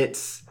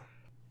 it's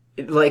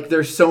like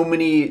there's so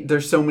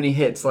many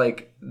hits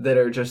like that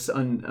are just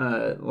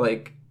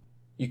like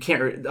you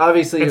can't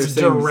obviously it's there's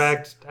things,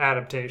 direct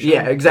adaptation.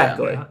 yeah,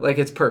 exactly. Yeah. Like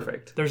it's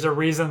perfect. There's a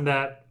reason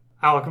that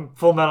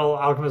Full Metal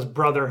Alchemist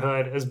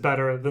Brotherhood is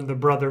better than the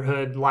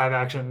Brotherhood live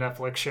action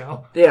Netflix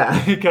show.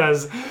 Yeah.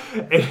 Because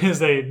it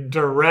is a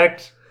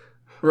direct,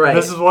 Right.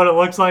 this is what it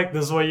looks like,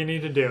 this is what you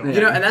need to do.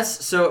 You know, and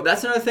that's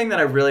another thing that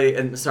I really,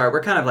 and sorry,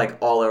 we're kind of like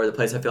all over the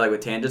place, I feel like,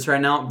 with tangents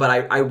right now, but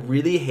I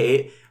really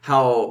hate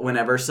how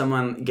whenever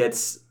someone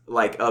gets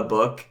like a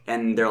book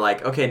and they're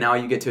like, okay, now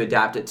you get to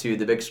adapt it to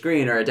the big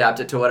screen or adapt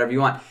it to whatever you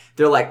want.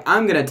 They're like,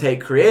 I'm going to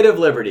take creative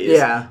liberties.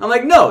 Yeah. I'm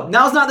like, no,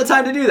 now's not the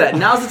time to do that.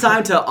 Now's the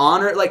time to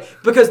honor, like,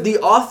 because the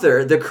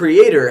author, the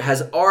creator,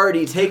 has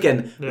already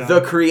taken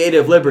the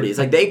creative liberties.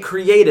 Like, they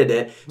created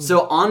it,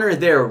 so honor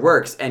their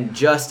works and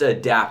just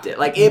adapt it.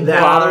 Like, it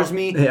bothers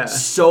me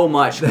so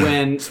much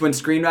when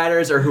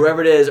screenwriters or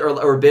whoever it is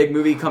or big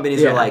movie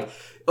companies are like,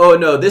 oh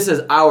no, this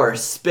is our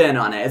spin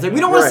on it. It's like,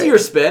 we don't want to see your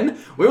spin.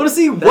 We want to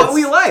see what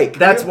we like.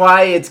 That's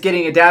why it's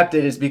getting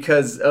adapted, is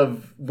because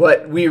of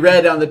what we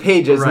read on the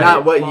pages,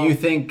 not what you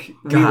think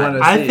we want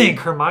to see. I think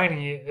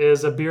Hermione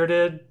is a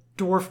bearded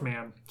dwarf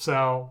man.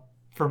 So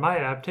for my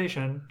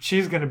adaptation,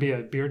 she's going to be a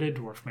bearded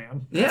dwarf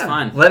man. Yeah, That's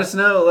fine. Let us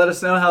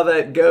know how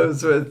that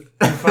goes with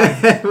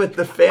with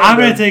the fandom. I'm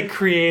going to take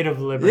creative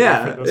liberty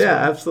for this one.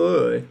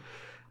 Absolutely.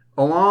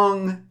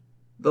 Along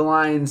the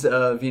lines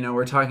of, you know,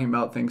 we're talking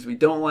about things we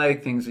don't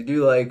like, things we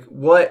do like.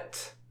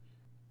 What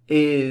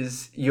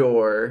is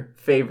your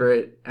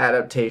favorite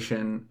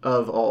adaptation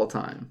of all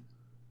time?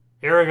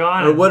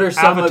 Aragon. Or what are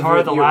some Avatar: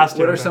 of The your, Last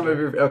what are Airbender. some of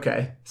your,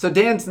 okay. So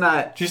Dan's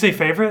not Did you say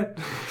favorite?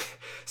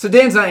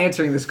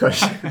 answering this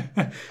question.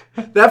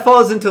 That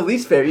falls into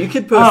least favorite. You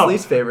could post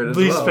least favorite as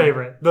well. Least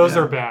favorite. Those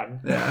are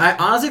bad. I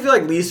honestly feel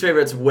like least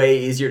favorite's way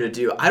easier to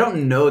do. I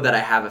don't know that I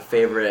have a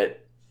favorite.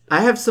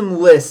 I have some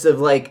lists of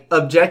like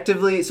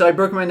objectively, so I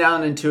broke mine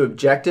down into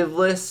objective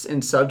lists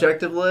and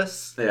subjective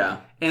lists. Yeah.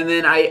 And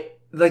then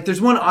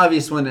there's one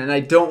obvious one, and I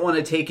don't want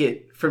to take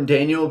it from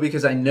Daniel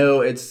because I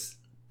know it's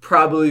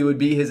probably would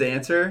be his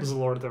answer. This is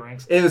Lord of the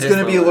Rings. It was going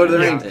to be Lord of the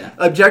Rings. Yeah.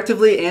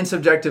 Objectively and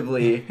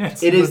subjectively,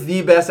 it is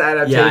the best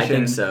adaptation. Yeah, I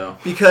think so.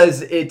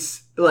 Because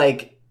it's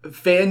like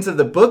fans of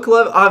the book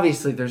love.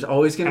 Obviously, there's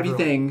always going to be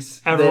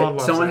things Everyone that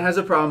loves someone it. has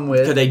a problem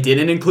with. Because they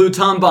didn't include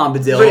Tom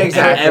Bombadil. Right,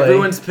 exactly. And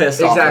everyone's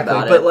pissed off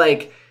about But it.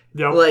 like,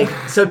 Yep. like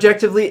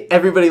subjectively,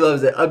 everybody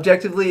loves it.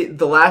 Objectively,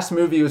 the last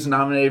movie was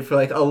nominated for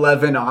like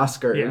 11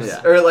 Oscars,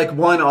 Yeah. or like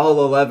won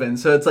all 11.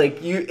 So it's like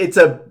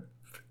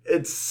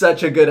it's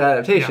such a good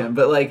adaptation. Yeah.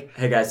 But like,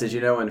 Hey guys, did you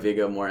know when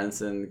Viggo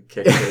Mortensen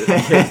kicked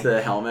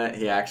the helmet,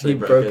 he actually he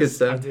broke his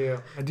his... I stuff. do.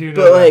 I do know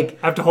But, that. like,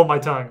 I have to hold my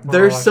tongue. when I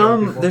There's watch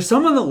some other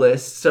people. on the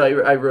list. So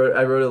I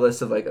wrote a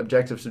list of like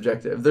objective,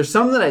 subjective. There's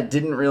some that I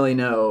didn't really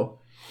know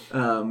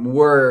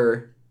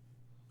were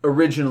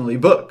originally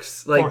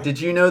books. Like, did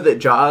you know that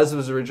Jaws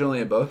was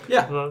originally a book?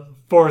 Yeah.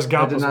 Forrest I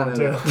Gump did was not one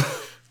know too. that.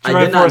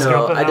 I did not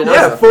know. I did not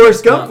Yeah, know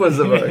Forrest Gump was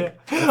the book.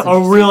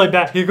 Oh, really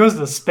bad. He goes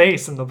to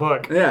space in the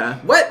book. Yeah.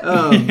 What?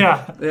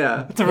 Yeah.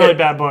 Yeah. It's a really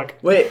bad book.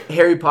 Wait,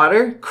 Harry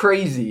Potter?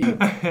 Crazy.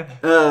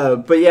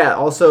 But yeah,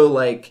 also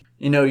like,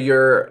 you know,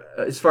 your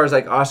as far as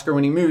like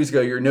Oscar-winning movies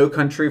go, your No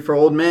Country for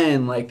Old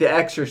Men, like The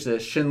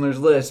Exorcist, Schindler's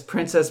List,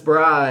 Princess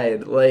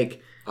Bride,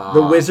 like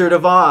The Wizard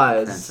of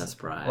Oz, Princess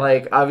Bride.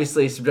 like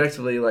obviously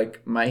subjectively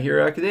like My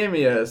Hero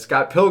Academia,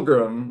 Scott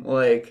Pilgrim,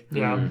 like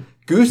Yeah.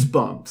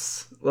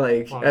 Goosebumps,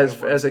 like Wow,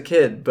 as a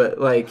kid. But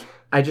like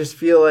I just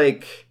feel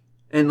like,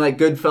 and like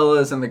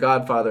Goodfellas and The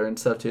Godfather and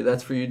stuff too.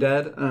 That's for you,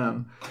 Dad.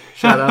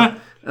 Shout out.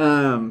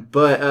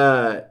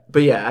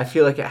 But yeah, I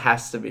feel like it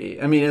has to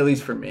be. I mean, at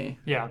least for me,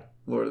 Yeah.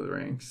 Lord of the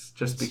Rings,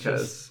 just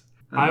because.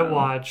 I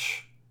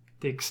watch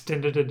the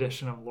extended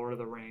edition of Lord of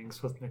the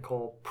Rings with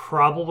Nicole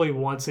probably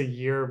once a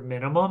year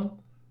minimum,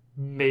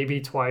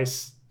 maybe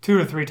twice, 2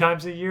 or 3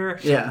 times a year.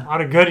 Yeah.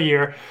 On a good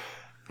year.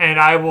 And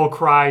I will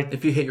cry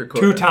If you hit your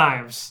quota. 2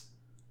 times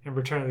in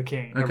Return of the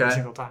King every Okay.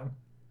 single time.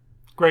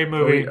 Great Are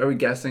movie. we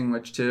guessing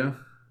which two?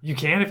 You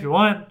can if you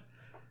want.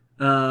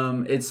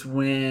 It's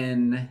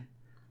when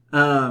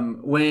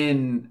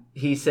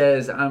he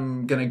says,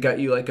 "I'm gonna gut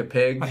you like a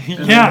pig." And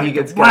Yeah. then he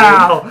gets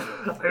wow.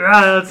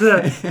 Yeah, that's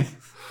it.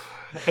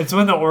 It's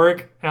when the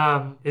orc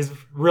is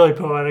really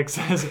poetic,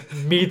 says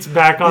meets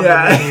back on the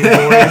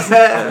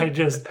menu,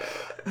 boys.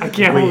 I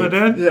can't hold it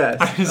in. Yes,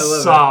 I just love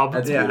it. sob.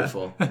 That's Yeah.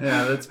 beautiful.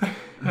 Yeah, that's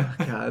oh,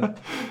 God.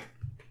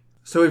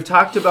 So we've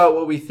talked about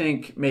what we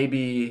think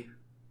maybe,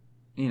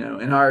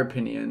 in our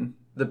opinion,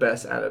 the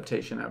best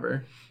adaptation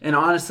ever. And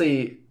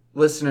honestly,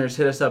 listeners,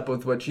 hit us up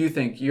with what you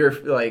think your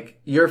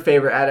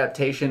favorite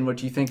adaptation,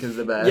 what you think is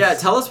the best. Yeah,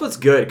 tell us what's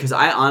good, because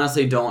I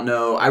honestly don't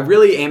know. I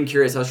really am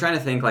curious. I was trying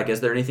to think, like,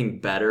 is there anything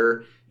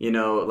better,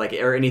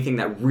 or anything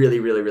that really,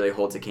 really, really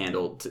holds a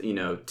candle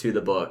to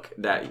the book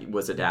that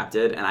was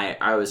adapted? And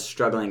I was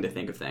struggling to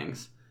think of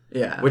things.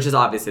 Yeah. Which is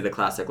obviously the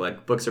classic,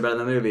 like, books are better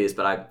than movies,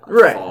 but I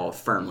fall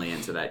firmly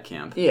into that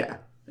camp. Yeah.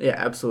 Yeah,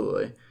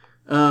 absolutely.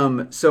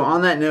 So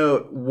on that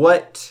note,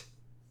 what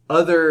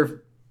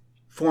other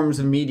forms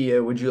of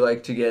media would you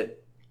like to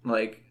get,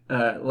 like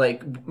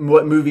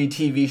what movie,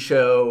 TV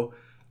show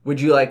would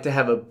you like to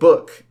have a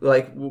book,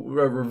 like a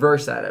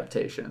reverse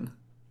adaptation?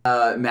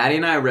 Maddie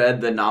and I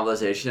read the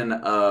novelization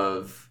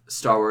of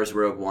Star Wars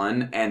Rogue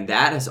One, and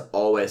that has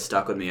always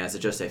stuck with me as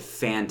just a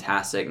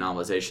fantastic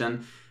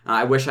novelization.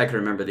 I wish I could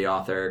remember the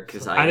author,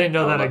 because I didn't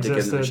know that love to give them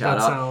existed. a shout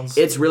That out. sounds...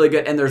 It's really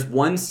good, and there's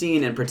one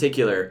scene in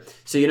particular.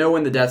 So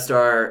when the Death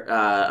Star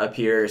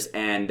appears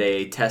and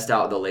they test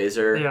out the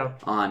laser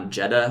on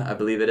Jeddah, I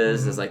believe it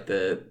is like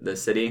the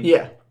city.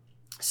 Yeah.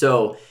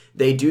 So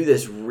they do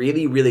this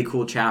really, really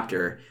cool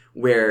chapter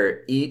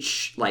where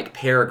each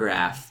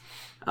paragraph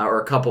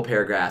or a couple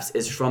paragraphs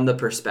is from the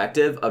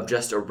perspective of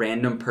just a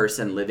random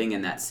person living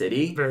in that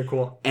city. Very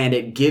cool. And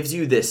it gives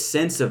you this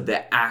sense of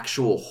the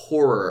actual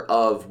horror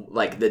of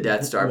the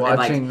Death Star.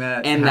 Watching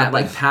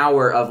that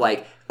power of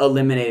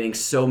eliminating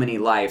so many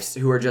lives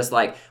who are just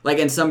like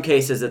in some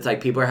cases it's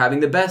people are having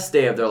the best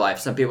day of their life.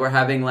 Some people are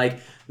having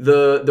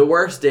the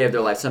worst day of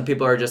their life. Some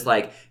people are just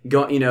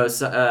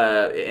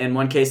in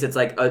one case it's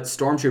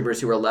stormtroopers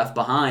who are left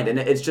behind, and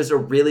it's just a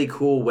really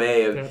cool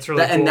way of that's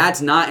really cool. And that's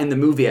not in the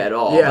movie at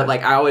all. Yeah.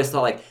 But I always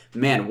thought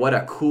man, what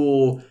a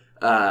cool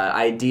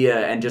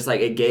idea, and just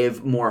it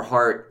gave more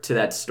heart to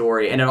that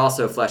story, and it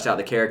also fleshed out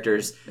the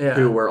characters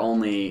who were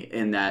only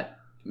in that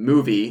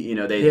movie.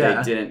 They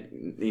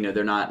didn't,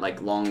 they're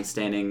not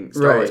long-standing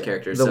Star Wars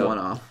characters. The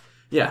one-off.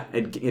 Yeah,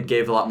 it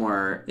gave a lot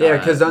more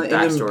because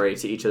backstory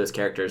to each of those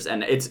characters,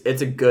 and it's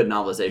a good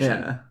novelization.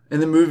 Yeah, in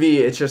the movie,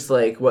 it's just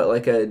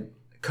a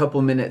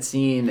couple-minute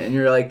scene, and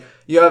you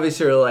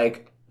obviously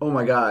are oh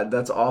my God,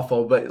 that's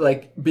awful.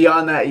 But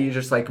beyond that, you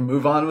just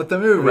move on with the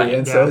movie, right,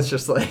 and so it's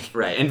just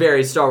right. And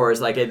very Star Wars,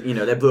 they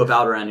blew up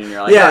Alderaan, and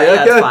you're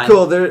that's fine.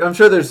 Cool. I'm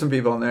sure there's some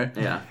people in there.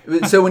 Yeah.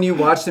 So when you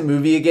watch the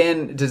movie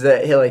again, does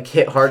that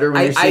hit harder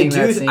when you're seeing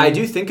that scene? I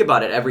do think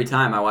about it every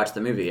time I watch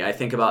the movie. I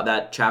think about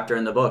that chapter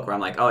in the book where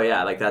I'm oh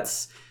yeah,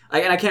 that's.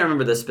 And I can't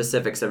remember the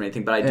specifics of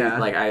anything, but I do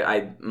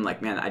I'm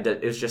man,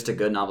 it was just a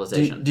good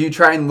novelization. Do you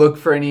try and look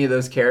for any of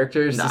those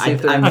characters to see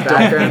if they're in the I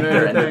background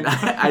or anything?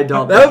 I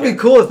don't. That would be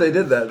cool if they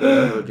did that,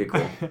 though. That would be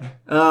cool.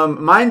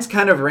 Mine's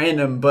kind of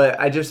random, but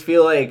I just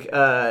feel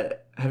have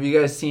you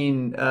guys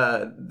seen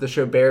the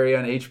show Barry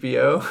on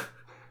HBO?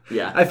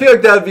 Yeah. I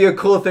feel that would be a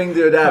cool thing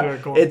to adapt. Very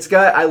cool.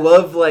 I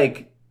love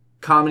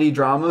comedy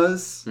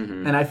dramas,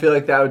 mm-hmm. and I feel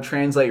that would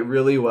translate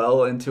really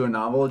well into a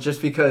novel,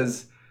 just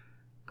because,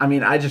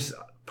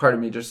 part of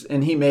me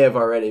and he may have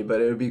already, but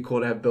it would be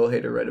cool to have Bill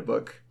Hader write a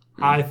book.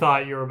 I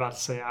thought you were about to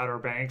say Outer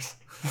Banks.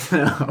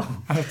 No.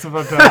 It's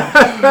about to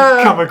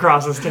come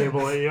across this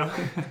table at you.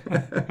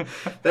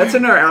 That's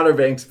in our Outer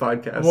Banks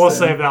podcast. We'll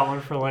save that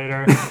one for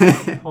later.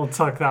 We'll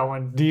tuck that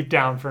one deep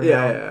down for now.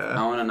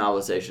 I want a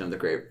novelization of the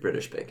Great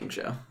British Baking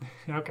Show.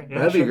 Okay,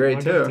 that'd be great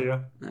I'll too. give it to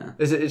you. Yeah.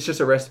 It's just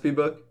a recipe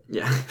book?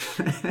 Yeah.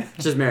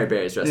 It's just Mary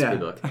Berry's recipe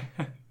book.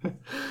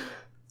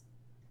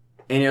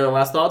 Any other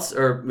last thoughts,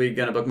 or are we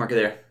gonna bookmark it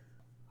there?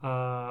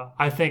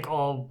 I think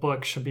all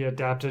books should be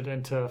adapted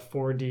into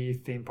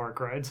 4D theme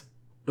park rides.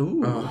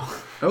 Ooh.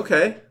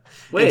 Okay.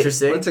 Wait,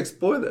 interesting. Let's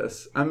explore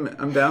this.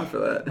 I'm down for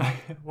that.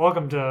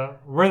 Welcome to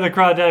Where the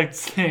Crawdads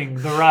Sing,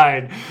 the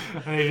ride.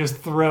 And they just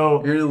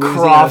throw You're Louisiana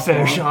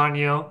crawfish Swamp. on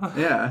you.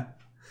 Yeah.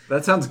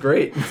 That sounds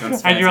great.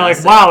 And you're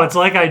like, wow, it's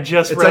like I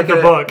just read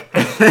the book.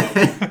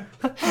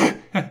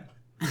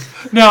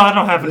 No, I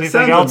don't have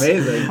anything else.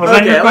 Amazing. Was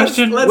that your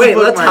question?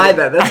 Let's hide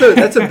that.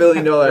 That's a $1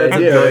 billion idea.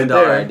 That's $1 billion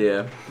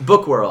idea.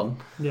 Book World.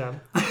 Yeah.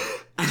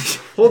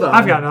 Hold on.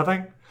 I've got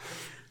nothing.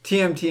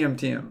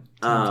 TM.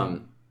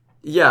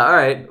 Yeah, all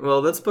right.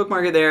 Well, let's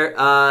bookmark it there.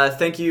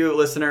 Thank you,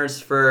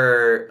 listeners,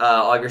 for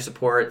all of your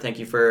support. Thank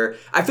you for...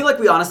 I feel like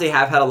we honestly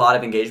have had a lot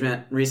of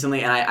engagement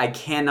recently, and I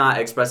cannot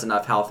express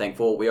enough how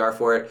thankful we are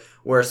for it.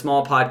 We're a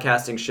small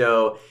podcasting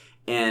show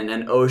in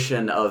an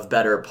ocean of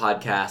better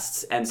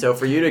podcasts. And so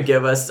for you to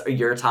give us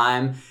your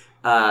time,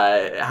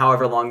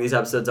 however long these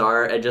episodes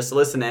are, and just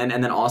listen in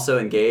and then also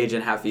engage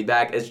and have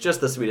feedback, it's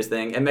just the sweetest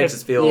thing. It makes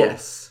us feel...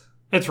 Yes.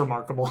 It's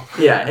remarkable.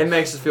 Yeah, it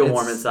makes us feel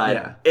warm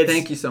inside. Yeah.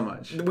 Thank you so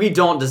much. We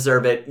don't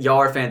deserve it. Y'all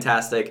are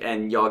fantastic,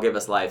 and y'all give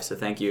us life, so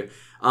thank you.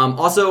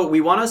 Also,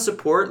 we want to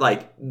support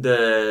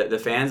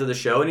the fans of the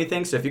show,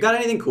 anything. So if you got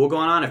anything cool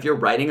going on, if you're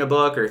writing a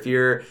book, or if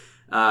you're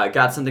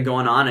got something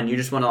going on and you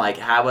just want to like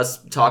have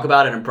us talk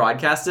about it and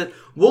broadcast it,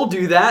 we'll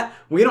do that.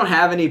 We don't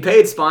have any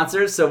paid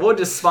sponsors, so we'll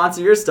just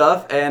sponsor your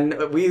stuff, and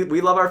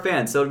we love our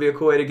fans, so it'll be a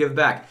cool way to give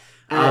back.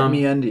 At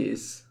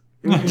MeUndies.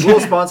 We'll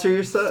sponsor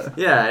your stuff.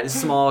 Yeah,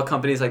 small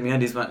companies like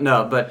MeUndies,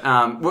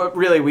 but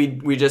really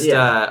we just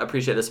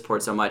appreciate the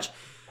support so much.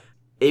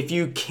 If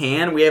you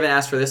can, we haven't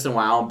asked for this in a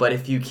while, but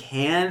if you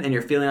can and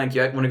you're feeling like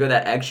you want to go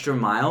that extra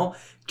mile,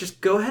 just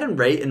go ahead and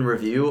rate and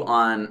review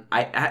on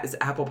it's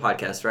Apple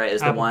Podcasts, right?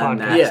 Is the one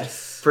that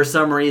yes. For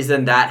some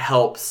reason that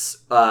helps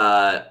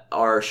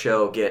our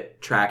show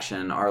get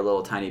traction, our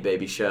little tiny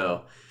baby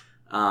show.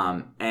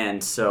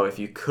 And so if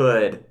you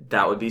could,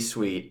 that would be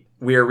sweet.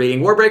 We are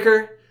reading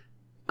Warbreaker.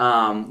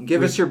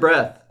 Give us your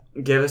breath.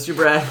 Give us your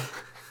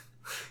breath.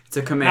 It's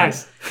a command.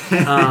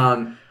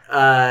 Nice.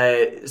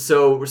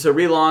 So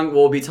Relong,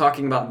 we'll be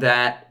talking about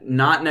that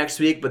not next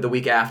week, but the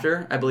week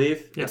after, I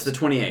believe. Yes. It's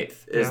the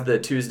 28th is the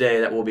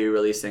Tuesday that we'll be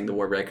releasing the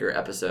Warbreaker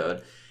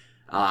episode.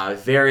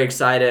 Very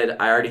excited.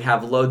 I already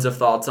have loads of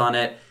thoughts on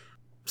it.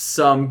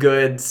 Some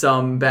good,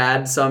 some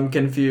bad, some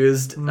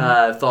confused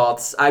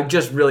thoughts. I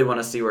just really want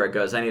to see where it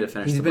goes. I need to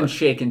finish He's the been book.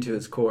 shaken to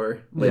his core,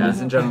 ladies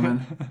and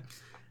gentlemen.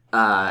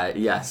 So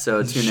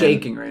He's tune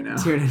shaking in. right now.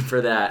 Tune in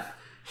for that.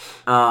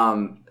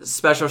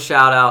 Special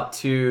shout out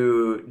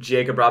to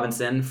Jacob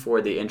Robinson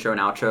for the intro and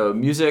outro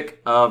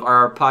music of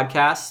our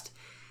podcast.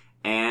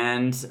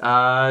 And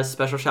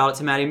special shout out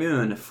to Maddie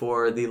Moon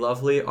for the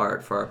lovely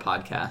art for our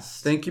podcast.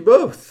 Thank you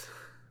both.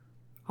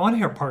 I want to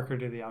hear Parker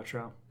do the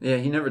outro. Yeah,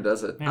 he never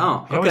does it. Yeah.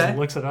 Oh, He okay. always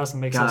looks at us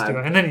and makes us God. do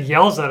it. And then he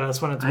yells at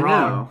us when it's I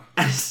wrong.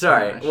 know.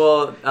 Sorry. Gosh.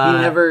 Well,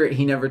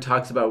 He never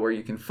talks about where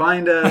you can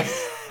find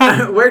us.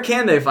 where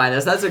can they find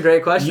us? That's a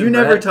great question. You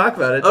never Brett. talk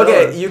about it. Tell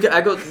Okay, us. you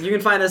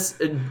can find us.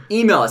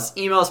 Email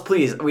us,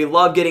 please. We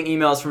love getting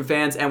emails from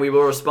fans, and we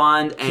will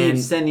respond. Keep And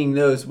sending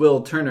those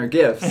Will Turner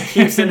gifts.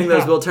 keep sending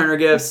those Will Turner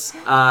gifts.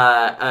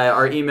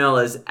 Our email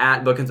is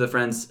at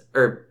bookinswithfriends.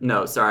 Or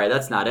no, sorry,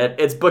 that's not it.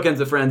 It's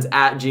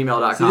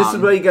bookinswithfriends@gmail.com. See, this is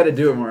why you got to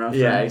do it more often.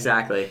 Yeah,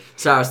 exactly.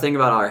 So I was thinking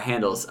about our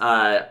handles.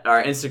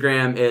 Our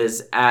Instagram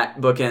is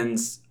at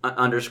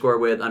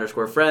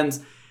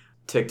bookends_with_friends.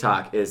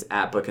 TikTok is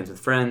at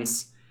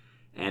bookinswithfriends.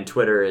 And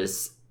Twitter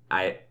is,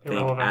 I think,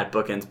 Irrelevant. at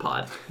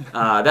bookendspod.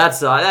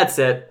 That's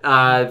it.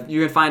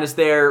 You can find us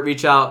there,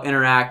 reach out,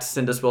 interact,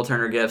 send us Will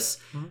Turner gifts.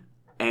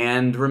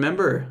 And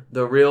remember,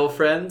 the real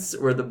friends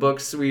were the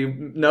books we...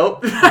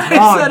 Nope, I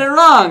wrong. said it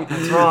wrong.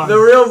 That's wrong. The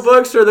real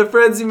books were the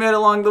friends you made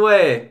along the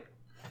way.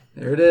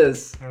 There it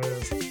is. There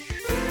it is.